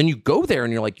 And then you go there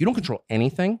and you're like, you don't control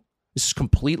anything. This is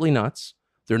completely nuts.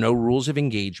 There are no rules of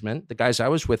engagement. The guys I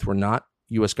was with were not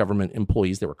U.S. government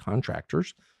employees. They were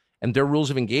contractors. And their rules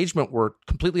of engagement were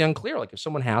completely unclear. Like, if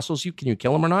someone hassles you, can you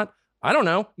kill them or not? I don't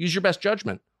know. Use your best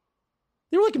judgment.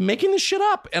 They were like making this shit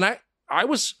up. And I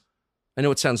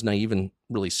know it sounds naive and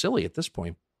really silly at this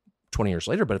point, 20 years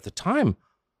later, but at the time,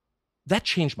 that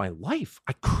changed my life.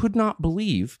 I could not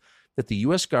believe that the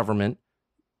U.S. government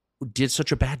did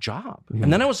such a bad job. Mm-hmm.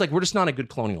 And then I was like, we're just not a good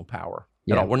colonial power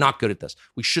at all. We're not good at this.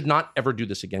 We should not ever do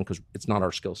this again because it's not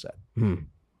our skill set. Mm-hmm.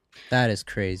 That is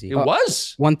crazy. It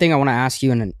was. One thing I want to ask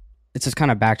you, and it's just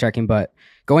kind of backtracking, but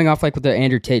going off like with the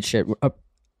Andrew Tate shit,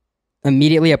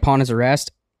 immediately upon his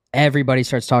arrest, everybody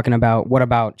starts talking about, what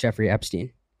about Jeffrey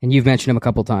Epstein? And you've mentioned him a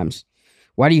couple times.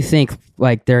 Why do you think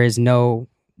like there is no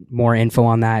more info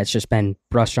on that? It's just been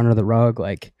brushed under the rug.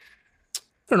 Like, I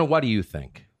don't know. What do you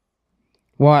think?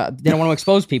 Well, they don't want to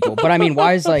expose people, but I mean,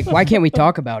 why can't we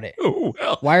talk about it? Oh,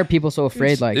 well, why are people so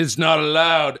afraid? It's not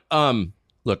allowed.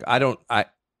 Look, I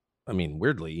mean,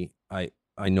 weirdly, I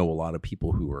know a lot of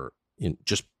people who are in,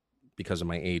 just because of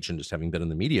my age and just having been in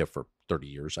the media for 30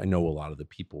 years, I know a lot of the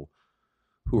people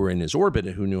who are in his orbit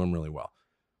and who knew him really well.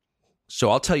 So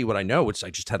I'll tell you what I know, which I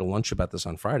just had a lunch about this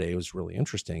on Friday. It was really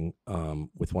interesting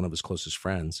with one of his closest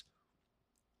friends.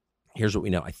 Here's what we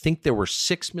know. I think there were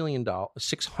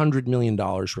 $600 million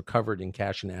recovered in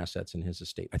cash and assets in his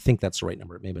estate. I think that's the right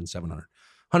number. It may have been 700.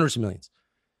 Hundreds of millions.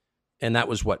 And that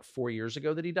was, 4 years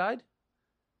ago that he died?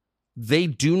 They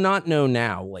do not know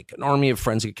now, like an army of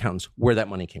forensic accountants, where that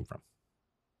money came from.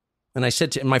 And I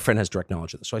said and my friend has direct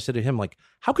knowledge of this. So I said to him, like,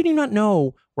 how can you not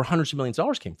know where hundreds of millions of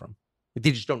dollars came from?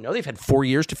 They just don't know. They've had 4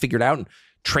 years to figure it out and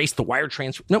trace the wire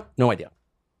transfer. Nope, no idea.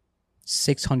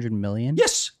 600 million?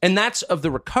 Yes. And that's of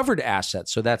the recovered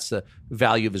assets. So that's the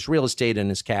value of his real estate and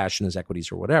his cash and his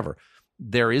equities or whatever.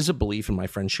 There is a belief, and my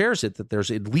friend shares it, that there's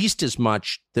at least as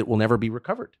much that will never be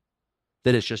recovered,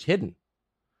 that it's just hidden.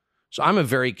 So I'm a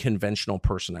very conventional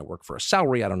person. I work for a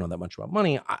salary. I don't know that much about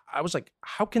money. I was like,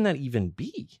 how can that even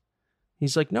be?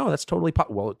 He's like, no, that's totally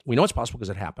possible. Well, we know it's possible because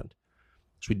it happened.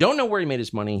 So we don't know where he made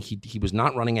his money. He was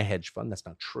not running a hedge fund. That's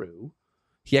not true.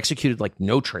 He executed like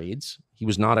no trades. He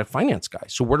was not a finance guy.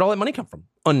 So where'd all that money come from?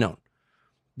 Unknown.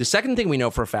 The second thing we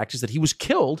know for a fact is that he was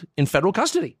killed in federal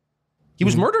custody. He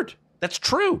was murdered. That's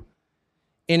true.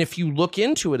 And if you look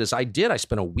into it, as I did, I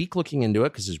spent a week looking into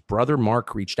it because his brother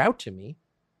Mark reached out to me.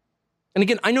 And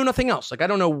again, I know nothing else. Like, I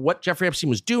don't know what Jeffrey Epstein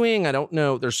was doing. I don't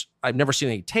know. I've never seen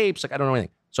any tapes. Like, I don't know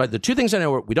anything. So the two things I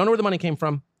know are we don't know where the money came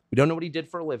from. We don't know what he did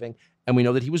for a living. And we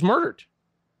know that he was murdered.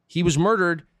 He was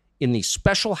murdered in the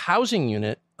special housing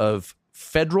unit of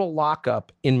federal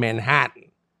lockup in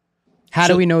Manhattan. How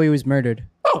do we know he was murdered?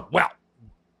 Oh, well,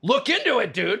 look into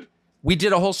it, dude. We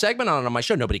did a whole segment on it on my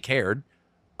show. Nobody cared.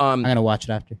 I'm going to watch it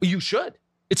after. You should.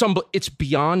 It's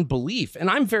beyond belief. And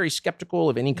I'm very skeptical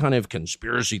of any kind of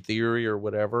conspiracy theory or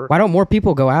whatever. Why don't more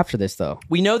people go after this, though?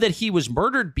 We know that he was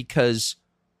murdered because,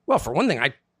 well, for one thing,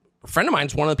 a friend of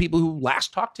mine's one of the people who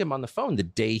last talked to him on the phone the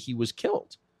day he was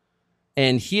killed.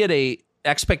 And he had a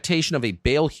expectation of a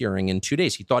bail hearing in 2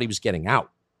 days. He thought he was getting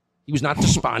out. He was not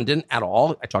despondent at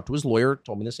all. I talked to his lawyer,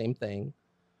 told me the same thing.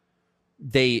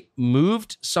 They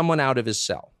moved someone out of his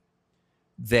cell.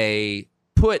 They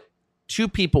put two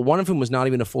people, one of whom was not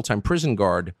even a full-time prison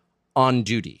guard, on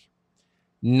duty.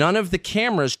 None of the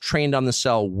cameras trained on the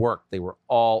cell worked. They were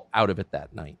all out of it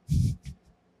that night.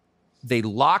 They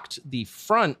locked the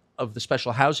front of the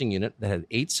special housing unit that had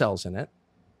 8 cells in it,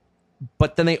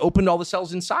 but then they opened all the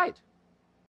cells inside.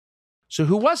 So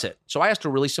who was it? So I asked a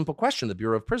really simple question, the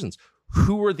Bureau of Prisons.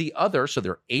 Who were the other? So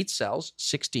there are 8 cells,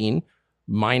 16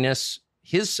 minus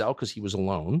his cell because he was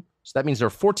alone. So that means there are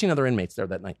 14 other inmates there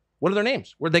that night. What are their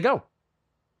names? Where'd they go?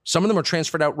 Some of them are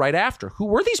transferred out right after. Who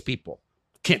were these people?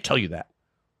 Can't tell you that.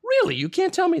 Really? You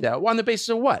can't tell me that? Well, on the basis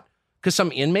of what? Because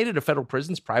some inmate at a federal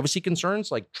prison's privacy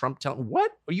concerns, like Trump telling,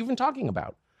 what are you even talking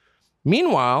about?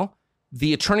 Meanwhile,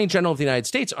 the Attorney General of the United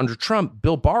States under Trump,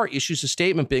 Bill Barr, issues a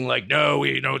statement being like, no,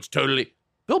 we know it's totally.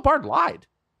 Bill Barr lied.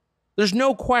 There's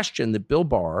no question that Bill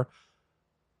Barr,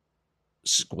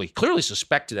 well, he clearly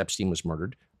suspected Epstein was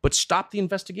murdered, but stopped the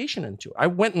investigation into it. I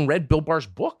went and read Bill Barr's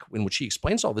book in which he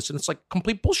explains all this, and it's like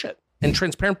complete bullshit and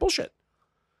transparent bullshit.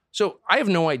 So I have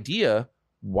no idea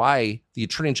why the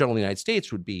Attorney General of the United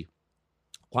States would be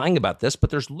lying about this,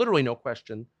 but there's literally no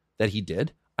question that he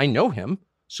did. I know him.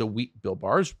 So Bill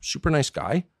Barr's super nice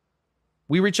guy.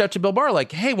 We reach out to Bill Barr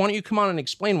like, hey, why don't you come on and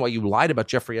explain why you lied about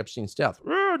Jeffrey Epstein's death?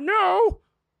 No.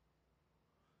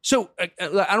 So I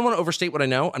don't want to overstate what I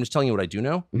know. I'm just telling you what I do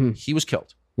know. Mm-hmm. He was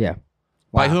killed. Yeah.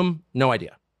 By whom? No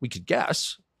idea. We could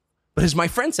guess. But as my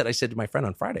friend said, I said to my friend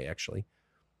on Friday, actually,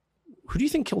 who do you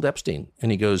think killed Epstein?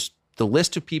 And he goes, the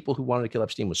list of people who wanted to kill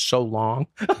Epstein was so long.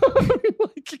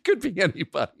 Like, it could be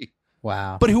anybody.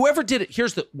 Wow. But whoever did it,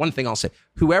 here's the one thing I'll say.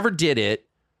 Whoever did it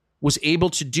was able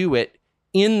to do it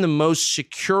in the most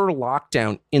secure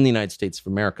lockdown in the United States of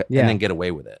America and then get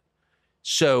away with it.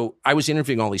 So I was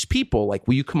interviewing all these people, like,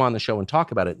 will you come on the show and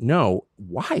talk about it? No.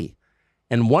 Why?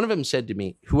 And one of them said to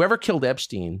me, whoever killed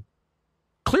Epstein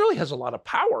clearly has a lot of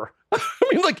power. I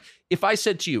mean, like, if I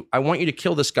said to you, I want you to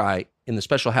kill this guy in the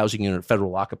special housing unit, federal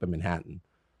lockup in Manhattan.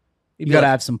 You got to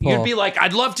have some pull. You'd be like,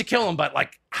 I'd love to kill him, but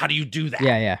like, how do you do that?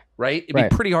 Yeah. Right? It'd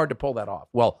be pretty hard to pull that off.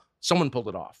 Well, someone pulled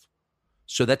it off.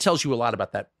 So that tells you a lot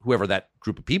about that, whoever that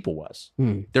group of people was.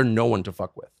 They're no one to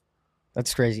fuck with.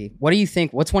 That's crazy. What do you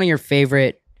think? What's one of your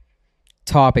favorite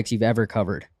topics you've ever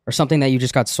covered? Or something that you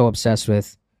just got so obsessed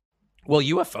with? Well,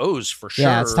 UFOs for sure.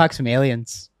 Yeah, let's talk some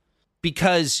aliens.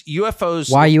 Because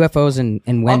UFOs... Why UFOs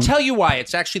and when? I'll tell you why.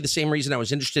 It's actually the same reason I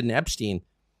was interested in Epstein.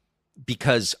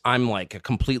 Because I'm like a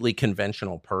completely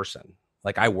conventional person.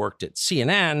 Like, I worked at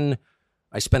CNN.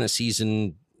 I spent a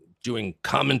season doing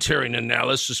commentary and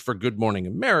analysis for Good Morning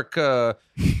America.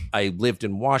 I lived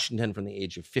in Washington from the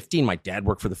age of 15. My dad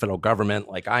worked for the federal government.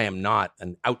 Like, I am not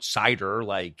an outsider,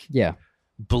 like,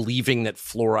 believing that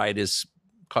fluoride is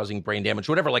causing brain damage,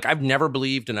 whatever. Like, I've never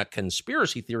believed in a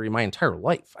conspiracy theory my entire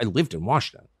life. I lived in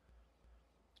Washington.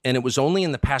 And it was only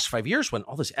in the past 5 years when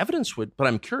all this evidence would, but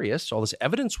I'm curious, all this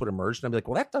evidence would emerge. And I'd be like,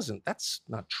 well, that's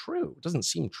not true. It doesn't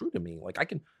seem true to me. Like,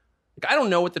 I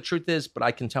don't know what the truth is, but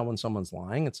I can tell when someone's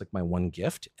lying. It's like my one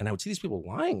gift. And I would see these people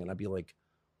lying and I'd be like,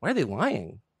 why are they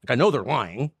lying? Like, I know they're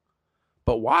lying,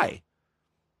 but why?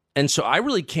 And so I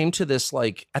really came to this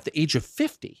like at the age of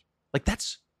 50. Like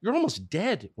you're almost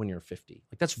dead when you're 50.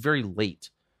 Like that's very late.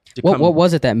 What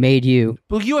was it that made you?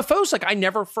 Well, UFOs, like I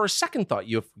never for a second thought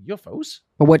UFOs.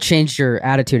 Well, what changed your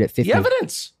attitude at 50? The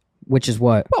evidence. Which is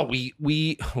what? Well,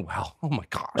 oh my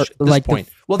gosh. At this like point.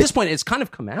 At this point, it's kind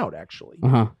of come out actually.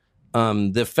 Uh-huh.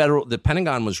 The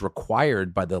Pentagon was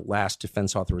required by the last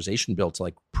defense authorization bill to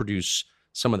like produce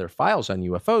some of their files on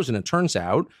UFOs. And it turns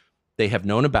out they have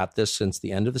known about this since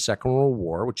the end of the Second World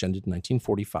War, which ended in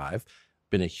 1945.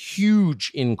 Been a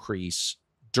huge increase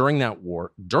during the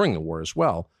war as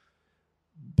well.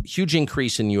 Huge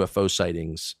increase in UFO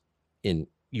sightings, in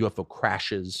UFO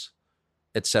crashes,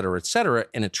 et cetera, et cetera.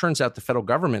 And it turns out the federal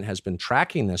government has been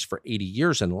tracking this for 80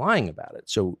 years and lying about it.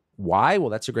 So why? Well,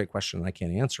 that's a great question. And I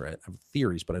can't answer it. I have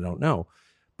theories, but I don't know.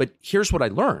 But here's what I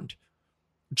learned.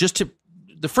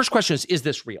 The first question is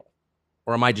this real?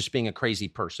 Or am I just being a crazy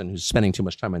person who's spending too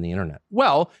much time on the internet?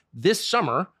 Well, this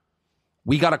summer,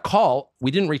 we got a call.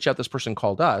 We didn't reach out. This person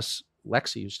called us.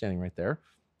 Lexi, who's standing right there,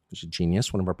 who's a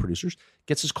genius, one of our producers,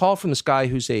 gets his call from this guy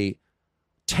who's a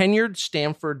tenured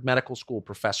Stanford medical school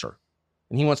professor.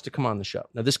 And he wants to come on the show.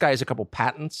 Now, this guy has a couple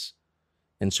patents,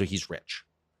 and so he's rich.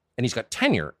 And he's got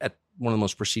tenure at one of the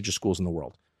most prestigious schools in the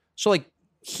world. So, like,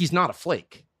 he's not a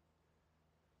flake.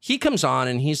 He comes on,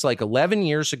 and he's like, 11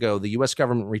 years ago, the U.S.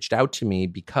 government reached out to me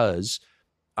because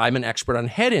I'm an expert on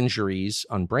head injuries,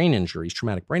 on brain injuries,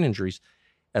 traumatic brain injuries,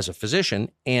 as a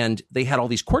physician. And they had all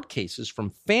these court cases from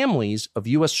families of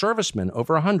U.S. servicemen,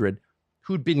 over 100,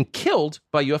 who'd been killed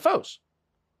by UFOs.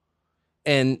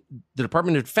 And the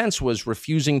Department of Defense was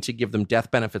refusing to give them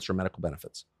death benefits or medical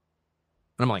benefits.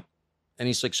 And I'm like, and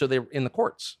he's like, so they're in the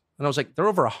courts. And I was like, there are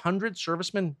over 100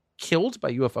 servicemen killed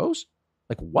by UFOs?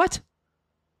 Like, what?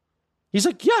 He's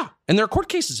like, yeah. And there are court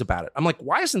cases about it. I'm like,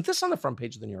 why isn't this on the front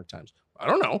page of the New York Times? I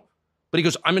don't know. But he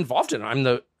goes, I'm involved in it. I'm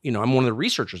one of the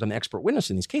researchers. I'm the expert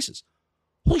witness in these cases.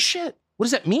 Holy shit. What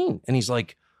does that mean? And he's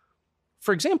like,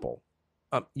 for example,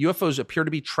 UFOs appear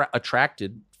to be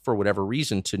attracted for whatever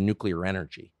reason to nuclear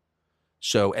energy.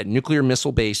 So at nuclear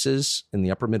missile bases in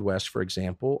the upper Midwest, for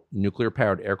example,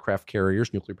 nuclear-powered aircraft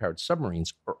carriers, nuclear-powered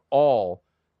submarines are all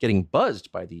getting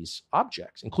buzzed by these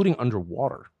objects, including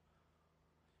underwater.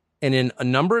 And in a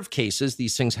number of cases,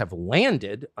 these things have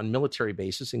landed on military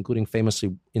bases, including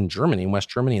famously in Germany, in West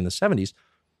Germany in the 70s.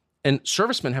 And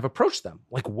servicemen have approached them.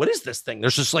 Like, what is this thing?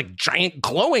 There's this like giant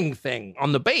glowing thing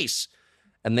on the base.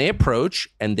 And they approach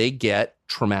and they get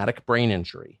traumatic brain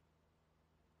injury.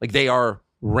 Like they are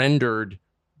rendered.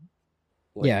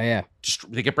 Like,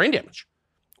 they get brain damage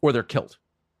or they're killed.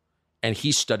 And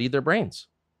he studied their brains.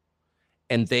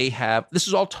 And they have, this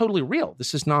is all totally real.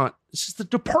 This is the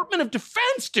Department of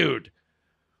Defense, dude.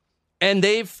 And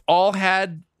they've all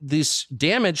had this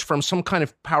damage from some kind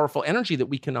of powerful energy that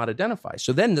we cannot identify.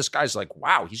 So then this guy's like,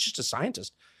 wow, he's just a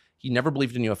scientist. He never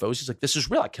believed in UFOs. He's like, this is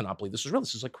real. I cannot believe this is real.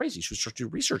 This is like crazy. He should do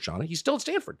research on it. He's still at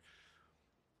Stanford.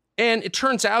 And it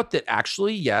turns out that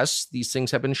actually, yes, these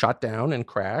things have been shot down and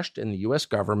crashed, and the U.S.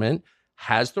 government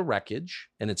has the wreckage,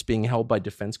 and it's being held by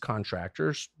defense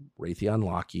contractors, Raytheon,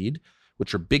 Lockheed,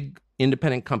 which are big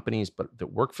independent companies, but that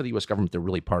work for the U.S. government. They're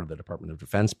really part of the Department of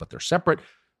Defense, but they're separate.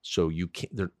 So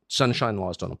their sunshine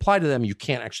laws don't apply to them. You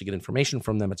can't actually get information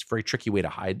from them. It's a very tricky way to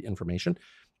hide information.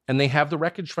 And they have the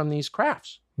wreckage from these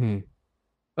crafts. And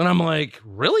I'm like,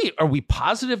 really? Are we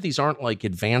positive these aren't like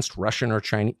advanced Russian or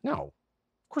Chinese? No,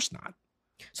 of course not.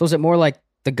 So is it more like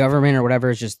the government or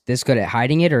whatever is just this good at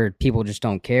hiding it, or people just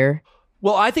don't care?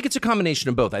 Well, I think it's a combination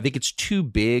of both. I think it's too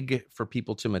big for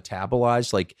people to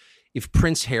metabolize. Like if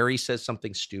Prince Harry says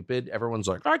something stupid, everyone's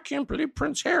like, I can't believe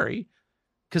Prince Harry.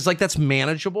 Because like that's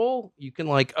manageable. You can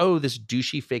like, oh, this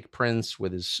douchey fake prince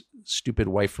with his stupid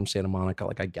wife from Santa Monica.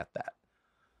 Like I get that.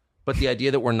 But the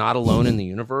idea that we're not alone in the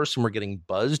universe and we're getting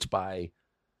buzzed by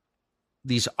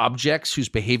these objects whose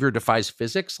behavior defies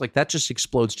physics, like that just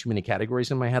explodes too many categories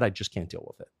in my head. I just can't deal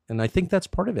with it. And I think that's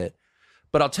part of it.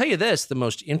 But I'll tell you this, the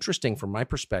most interesting from my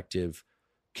perspective,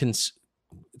 I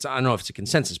don't know if it's a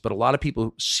consensus, but a lot of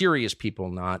people, serious people,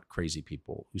 not crazy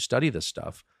people who study this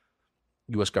stuff,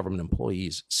 U.S. government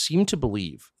employees, seem to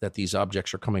believe that these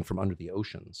objects are coming from under the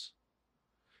oceans.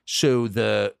 So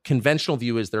the conventional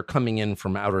view is they're coming in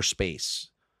from outer space.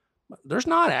 There's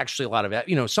not actually a lot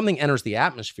of, something enters the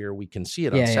atmosphere, we can see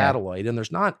it on satellite, and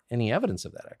there's not any evidence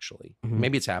of that actually.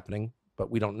 Maybe it's happening, but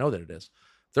we don't know that it is.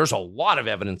 There's a lot of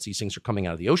evidence these things are coming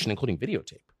out of the ocean, including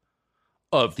videotape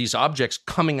of these objects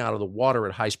coming out of the water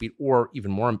at high speed, or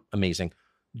even more amazing,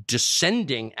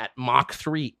 descending at Mach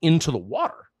 3 into the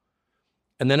water.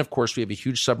 And then, of course, we have a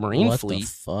huge submarine fleet.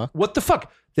 What the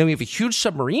fuck? Then we have a huge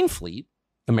submarine fleet,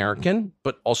 American,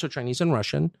 but also Chinese and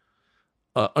Russian,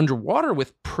 underwater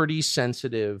with pretty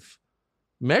sensitive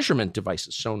measurement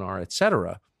devices, sonar,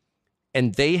 etc.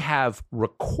 And they have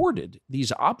recorded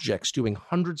these objects doing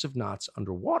hundreds of knots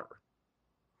underwater.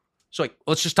 So like,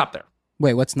 let's just stop there.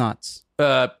 Wait, what's knots?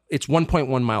 It's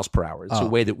 1.1 miles per hour. It's a Oh.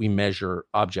 way that we measure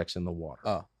objects in the water.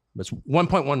 Oh. It's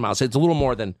 1.1 miles. It's a little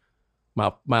more than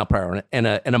mile per hour. And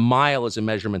a mile is a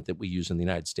measurement that we use in the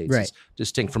United States. Right. It's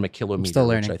distinct from a kilometer, still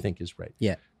which learning. I think is right.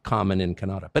 Yeah. Common in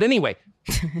Canada. But anyway,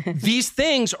 these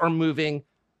things are moving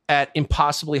at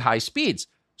impossibly high speeds.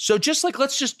 So just like,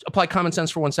 let's just apply common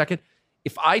sense for 1 second.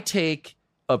 If I take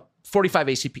a 45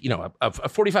 ACP, a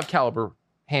 45 caliber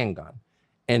handgun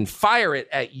and fire it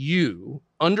at you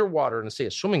underwater in, say,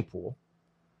 a swimming pool,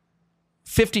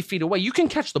 50 feet away, you can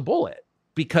catch the bullet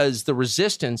because the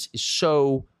resistance is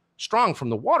so strong from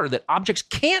the water that objects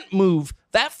can't move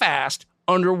that fast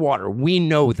underwater. We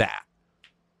know that.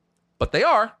 But they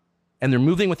are, and they're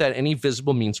moving without any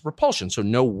visible means of propulsion. So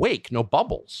no wake, no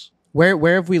bubbles.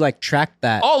 Where have we like tracked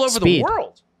that? All over speed? the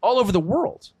world. All over the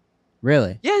world.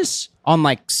 Really? Yes. On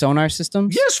like sonar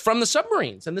systems? Yes, from the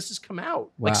submarines. And this has come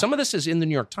out. Wow. Like some of this is in the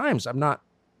New York Times. That's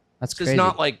This crazy. is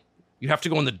not like you have to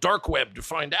go on the dark web to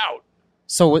find out.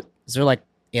 So what, is there like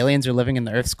aliens are living in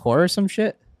the Earth's core or some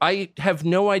shit? I have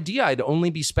no idea. I'd only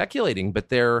be speculating, but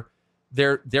there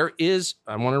is,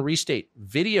 I want to restate,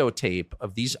 videotape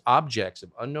of these objects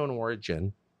of unknown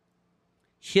origin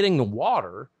hitting the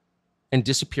water and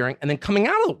disappearing and then coming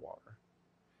out of the water.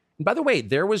 And by the way,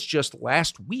 there was just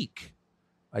last week,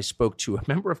 I spoke to a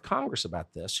member of Congress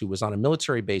about this who was on a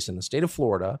military base in the state of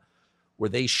Florida where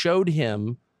they showed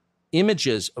him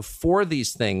images of 4 of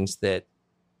these things that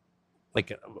like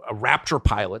a Raptor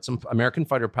pilot, some American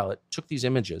fighter pilot, took these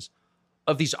images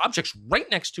of these objects right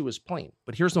next to his plane.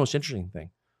 But here's the most interesting thing.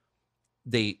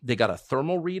 They got a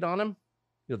thermal read on him.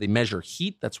 They measure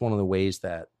heat. That's one of the ways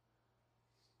that,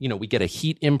 we get a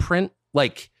heat imprint.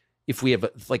 Like if we have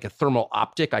a thermal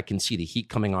optic, I can see the heat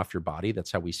coming off your body.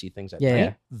 That's how we see things at night.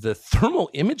 Yeah. The thermal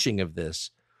imaging of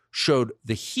this showed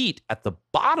the heat at the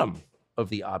bottom of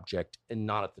the object and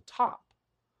not at the top.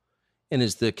 And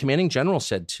as the commanding general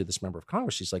said to this member of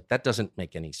Congress, he's like, that doesn't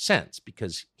make any sense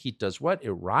because heat does what?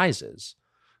 It rises.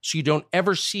 So you don't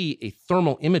ever see a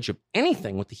thermal image of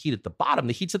anything with the heat at the bottom.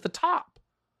 The heat's at the top.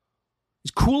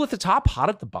 Is cool at the top, hot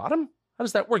at the bottom? How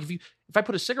does that work? If I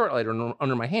put a cigarette lighter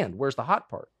under my hand, where's the hot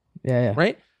part? Yeah.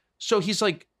 Right? So he's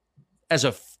like, as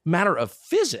a matter of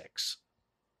physics,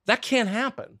 that can't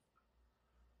happen.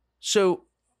 So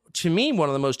to me, one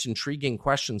of the most intriguing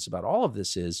questions about all of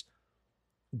this is,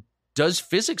 does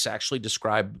physics actually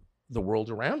describe the world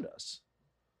around us?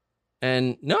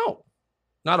 And no,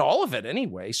 not all of it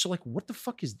anyway. So like, what the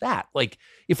fuck is that? Like,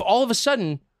 if all of a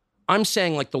sudden I'm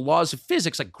saying like the laws of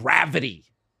physics, like gravity,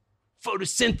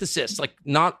 photosynthesis, like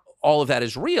not all of that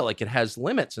is real. Like it has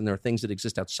limits and there are things that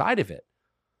exist outside of it.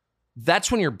 That's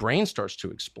when your brain starts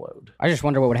to explode. I just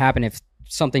wonder what would happen if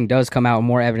something does come out,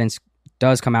 more evidence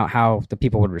does come out, how the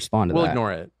people would respond to We'll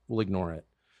that. We'll ignore it.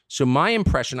 So my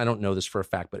impression, I don't know this for a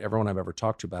fact, but everyone I've ever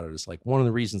talked to about it is like, one of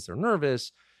the reasons they're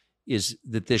nervous is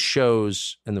that this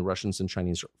shows, and the Russians and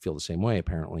Chinese feel the same way,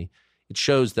 apparently, it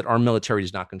shows that our military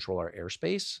does not control our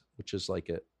airspace, which is like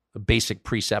a basic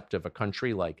precept of a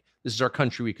country. Like, this is our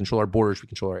country. We control our borders. We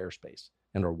control our airspace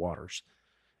and our waters,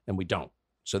 and we don't.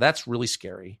 So that's really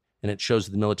scary. And it shows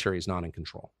that the military is not in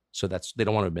control. So they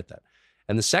don't want to admit that.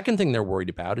 And the second thing they're worried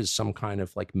about is some kind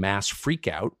of like mass freak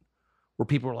out where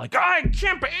people are like, I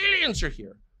can't believe aliens are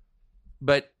here.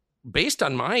 But based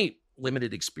on my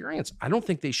limited experience, I don't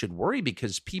think they should worry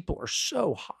because people are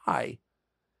so high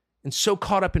and so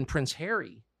caught up in Prince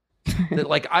Harry that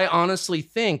like, I honestly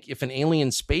think if an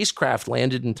alien spacecraft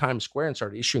landed in Times Square and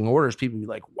started issuing orders, people would be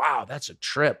like, wow, that's a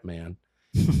trip, man.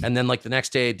 And then like the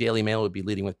next day, Daily Mail would be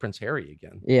leading with Prince Harry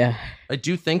again. Yeah. I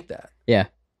do think that. Yeah.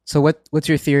 So what's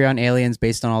your theory on aliens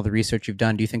based on all the research you've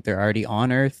done? Do you think they're already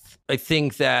on Earth? I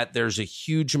think that there's a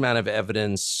huge amount of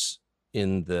evidence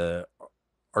in the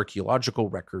archaeological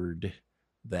record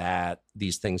that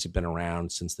these things have been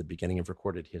around since the beginning of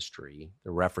recorded history.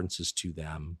 There are references to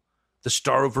them. The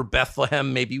star over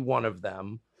Bethlehem may be one of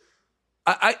them.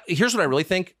 Here's what I really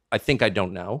think. I think I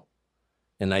don't know.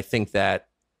 And I think that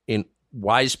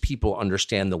wise people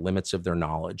understand the limits of their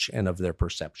knowledge and of their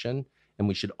perception. And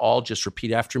we should all just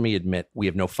repeat after me, admit we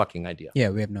have no fucking idea. Yeah,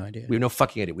 we have no idea. We have no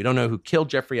fucking idea. We don't know who killed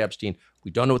Jeffrey Epstein. We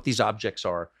don't know what these objects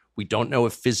are. We don't know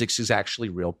if physics is actually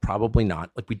real. Probably not.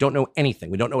 Like, we don't know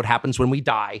anything. We don't know what happens when we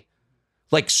die.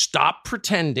 Like, stop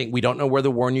pretending. We don't know where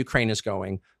the war in Ukraine is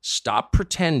going. Stop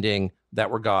pretending that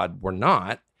we're God. We're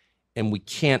not. And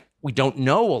we don't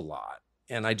know a lot.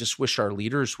 And I just wish our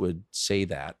leaders would say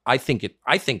that. I think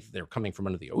they're coming from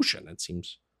under the ocean. It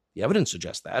seems the evidence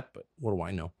suggests that, but what do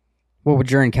I know? What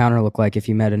would your encounter look like if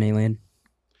you met an alien?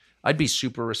 I'd be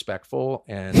super respectful.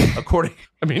 And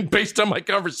based on my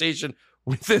conversation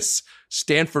with this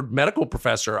Stanford medical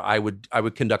professor, I would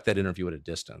conduct that interview at a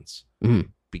distance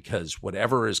because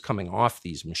whatever is coming off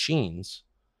these machines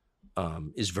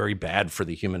is very bad for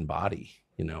the human body.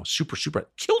 Super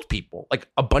killed people, like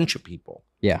a bunch of people.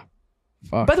 Yeah.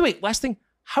 Fuck. By the way, last thing,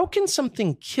 how can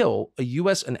something kill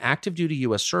an active duty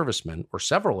U.S. serviceman or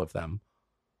several of them?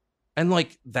 And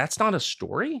like, that's not a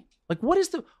story. Like, what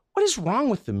is wrong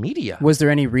with the media? Was there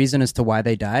any reason as to why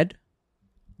they died?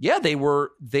 Yeah, they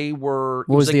were. What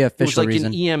was the official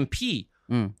reason? An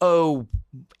EMP. Oh,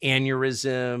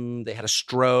 aneurysm. They had a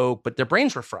stroke, but their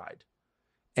brains were fried.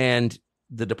 And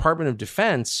the Department of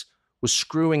Defense was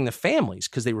screwing the families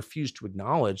because they refused to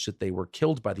acknowledge that they were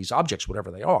killed by these objects,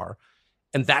 whatever they are.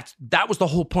 And that was the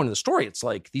whole point of the story. It's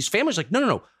like these families are like,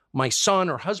 no, my son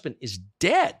or husband is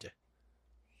dead.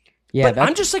 Yeah, but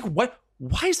I'm just like, what?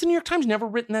 Why has the New York Times never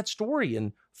written that story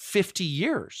in 50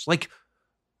 years? Like,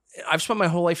 I've spent my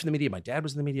whole life in the media. My dad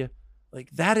was in the media.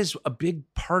 Like, that is a big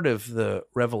part of the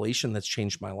revelation that's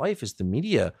changed my life is the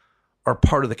media are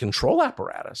part of the control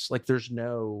apparatus. Like, there's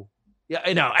no... Yeah,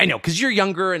 I know, because you're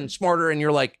younger and smarter and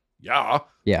you're like, yeah.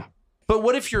 But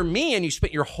what if you're me and you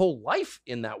spent your whole life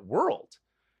in that world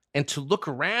and to look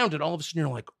around and all of a sudden you're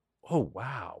like, oh,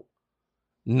 wow.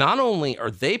 Not only are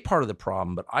they part of the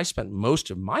problem, but I spent most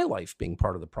of my life being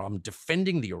part of the problem,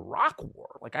 defending the Iraq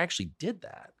War. Like, I actually did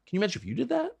that. Can you imagine if you did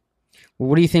that? Well,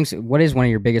 what is one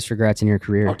of your biggest regrets in your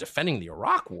career? Oh, defending the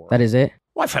Iraq War. That is it?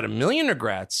 Well, I've had a million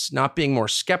regrets, not being more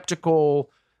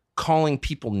skeptical, calling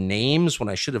people names when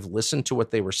I should have listened to what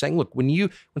they were saying. Look, when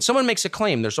someone makes a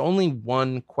claim, there's only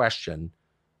one question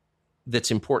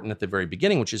that's important at the very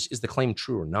beginning, which is the claim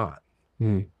true or not?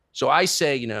 So I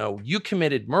say, you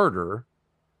committed murder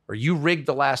or you rigged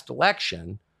the last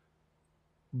election.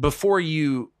 Before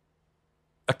you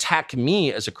attack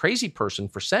me as a crazy person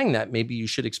for saying that, maybe you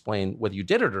should explain whether you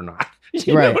did it or not.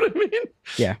 You know what I mean?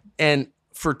 Yeah. And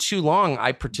for too long,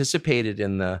 I participated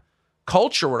in the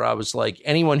culture where I was like,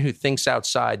 anyone who thinks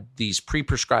outside these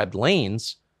pre-prescribed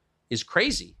lanes is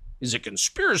crazy, is a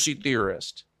conspiracy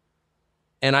theorist.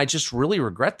 And I just really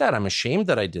regret that. I'm ashamed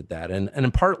that I did that.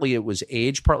 And partly it was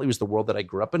age, partly it was the world that I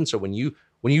grew up in. So when you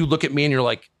look at me and you're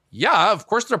like, yeah, of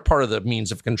course they're part of the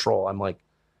means of control. I'm like,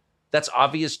 that's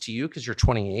obvious to you because you're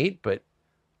 28, but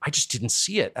I just didn't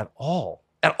see it at all.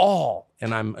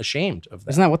 And I'm ashamed of that.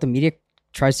 Isn't that what the media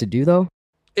tries to do though?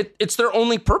 It's their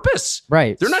only purpose.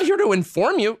 Right. They're not here to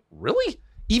inform you. Really?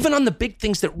 Even on the big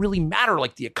things that really matter,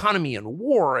 like the economy and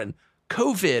war and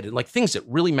COVID and like things that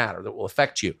really matter that will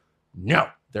affect you. No,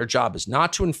 their job is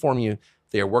not to inform you.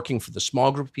 They are working for the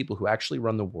small group of people who actually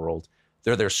run the world.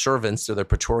 They're their servants. They're their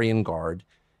Praetorian Guard.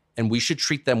 And we should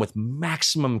treat them with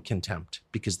maximum contempt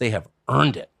because they have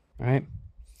earned it. All right.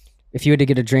 If you had to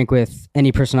get a drink with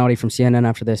any personality from CNN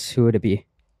after this, who would it be?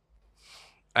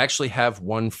 I actually have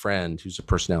one friend who's a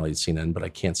personality at CNN, but I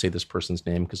can't say this person's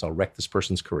name because I'll wreck this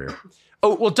person's career.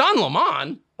 Oh, well, Don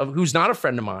Lemon, who's not a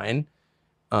friend of mine.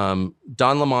 Don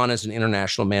Lemon is an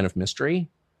international man of mystery.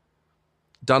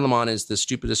 Don Lemon is the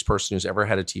stupidest person who's ever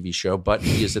had a TV show, but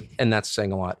he is, and that's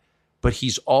saying a lot, but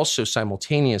he's also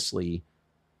simultaneously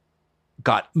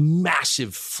got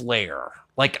massive flair.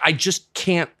 Like, I just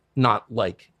can't not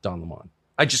like Don Lemon.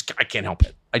 I can't help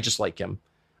it. I just like him.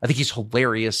 I think he's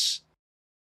hilarious.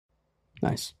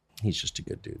 Nice. He's just a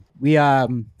good dude. We, I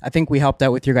think we helped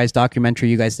out with your guys' documentary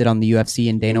you guys did on the UFC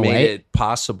and Dana White. Made it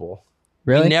possible.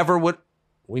 Really?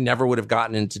 We never would have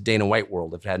gotten into Dana White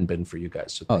world if it hadn't been for you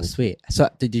guys. So oh, sweet. So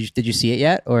did you see it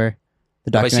yet, or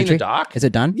the documentary? Have I seen the doc? Is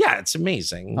it done? Yeah, it's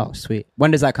amazing. Oh, sweet.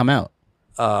 When does that come out?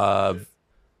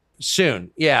 Soon.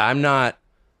 Yeah, I'm not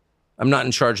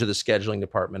in charge of the scheduling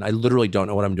department. I literally don't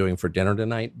know what I'm doing for dinner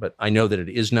tonight, but I know that it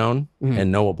is known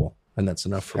and knowable. And that's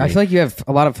enough for me. I feel like you have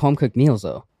a lot of home cooked meals,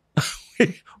 though.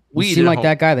 You seem like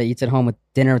that guy that eats at home with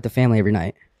dinner with the family every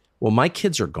night. Well, my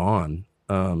kids are gone.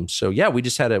 So yeah,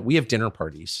 we have dinner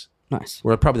parties. Nice.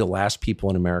 We're probably the last people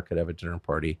in America to have a dinner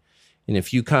party. And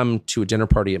if you come to a dinner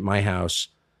party at my house,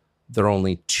 there are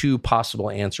only two possible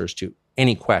answers to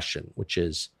any question, which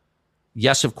is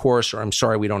yes, of course, or I'm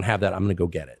sorry, we don't have that. I'm going to go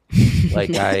get it.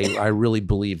 Like, I really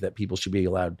believe that people should be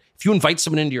allowed. If you invite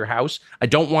someone into your house, I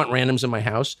don't want randoms in my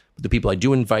house, but the people I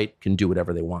do invite can do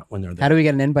whatever they want when they're there. How do we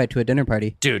get an invite to a dinner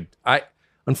party? Dude,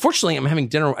 unfortunately, I'm having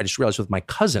dinner, I just realized, with my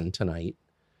cousin tonight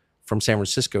from San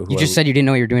Francisco. You just said you didn't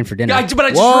know what you were doing for dinner. Yeah, but I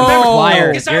just remembered.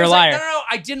 Liar. You're a liar. No,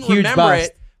 I didn't Huge remember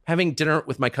bust. it. Having dinner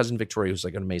with my cousin Victoria, who's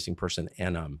like an amazing person.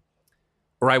 And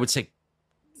Or I would say,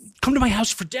 come to my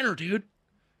house for dinner, dude.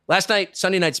 Last night,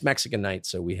 Sunday night's Mexican night,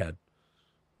 so we had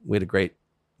a great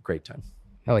time.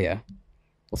 Hell yeah.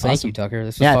 Well, thank you, Tucker.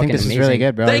 This was Yeah, I fucking think this amazing. is really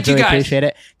good, bro. Thank I you, really guys. appreciate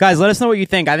it. Guys, let us know what you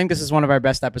think. I think this is one of our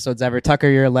best episodes ever. Tucker,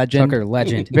 you're a legend. Tucker,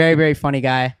 legend. Very, very funny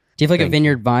guy. Do you have like Thank a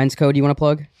Vineyard Vines code you want to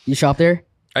plug? You shop there?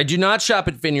 I do not shop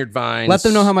at Vineyard Vines. Let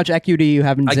them know how much equity you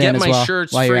have in I Zen get as my well,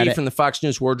 shirts while you're at free it. from the Fox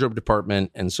News wardrobe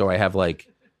department, and so I have like,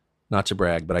 not to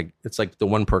brag, but it's like the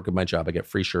one perk of my job. I get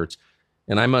free shirts,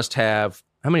 and I must have.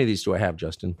 How many of these do I have,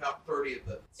 Justin? About 30 of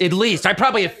them. At least. I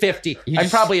probably have 50. I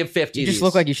probably have 50. You of just these.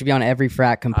 look like you should be on every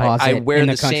frat composite I wear in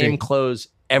the the country. same clothes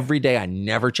every day. I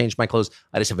never change my clothes.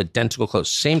 I just have identical clothes.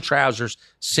 Same trousers,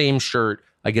 same shirt.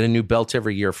 I get a new belt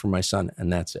every year for my son,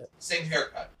 and that's it. Same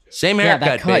haircut. Too. Same Yeah, haircut,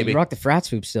 that cut. baby. You rock the frat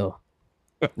swoop still.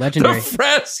 The Legendary.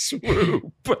 frat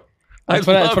swoop. That's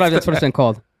what it's been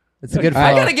called. It's a good I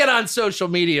follow. gotta get on social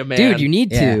media, man. Dude, you need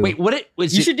to. Yeah. Wait, what?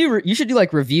 Was You it? should do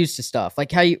like reviews to stuff.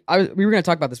 Like how we were gonna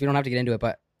talk about this. We don't have to get into it,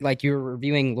 but like you were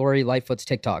reviewing Lori Lightfoot's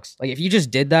TikToks. Like if you just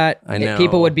did that, I know.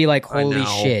 people would be like, I "Holy know.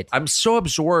 shit!" I'm so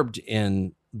absorbed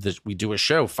in this. We do a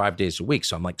show 5 days a week,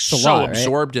 so I'm like a so lot, right?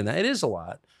 absorbed in that. It is a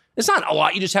lot. It's not a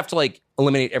lot. You just have to like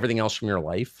eliminate everything else from your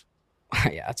life.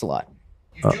 Yeah, that's a lot.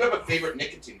 You do have a favorite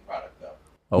nicotine product, though.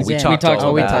 Oh, we Zen. talked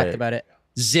Oh, we about talked it. about it.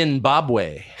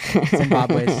 Zimbabwe.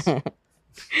 Zimbabwe's.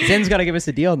 Zen's got to give us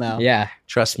a deal now. Yeah.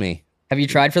 Trust me. Have you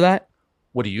tried for that?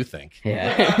 What do you think?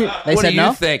 Yeah. They What said do you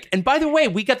no? think? And by the way,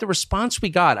 we got the response we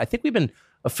got. I think we've been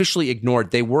officially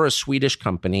ignored. They were a Swedish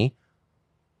company.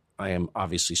 I am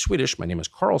obviously Swedish. My name is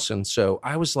Carlson. So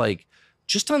I was like,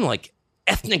 just on like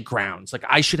ethnic grounds, like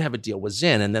I should have a deal with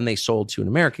Zen. And then they sold to an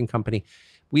American company.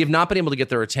 We have not been able to get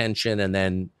their attention. And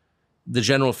then the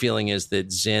general feeling is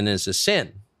that Zen is a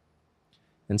sin.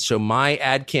 And so my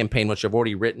ad campaign, which I've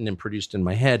already written and produced in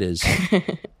my head, is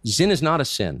Zen is not a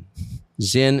sin.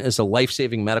 Zen is a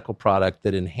life-saving medical product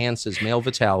that enhances male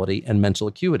vitality and mental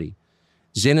acuity.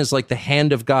 Zen is like the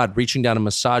hand of God reaching down and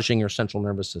massaging your central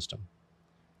nervous system.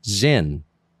 Zen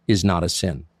is not a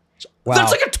sin. Wow.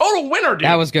 That's like a total winner, dude.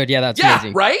 That was good. Yeah, that's yeah,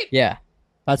 amazing. right? Yeah.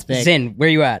 That's big. Zen, where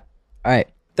you at? All right.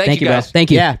 Thank you, bro. guys.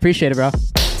 Thank you. Yeah, appreciate it, bro.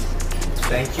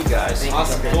 Thank you, guys.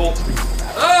 Awesome. Cool.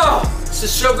 Oh, this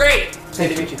is so great.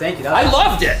 Good to meet you. Thank you. I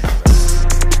loved it.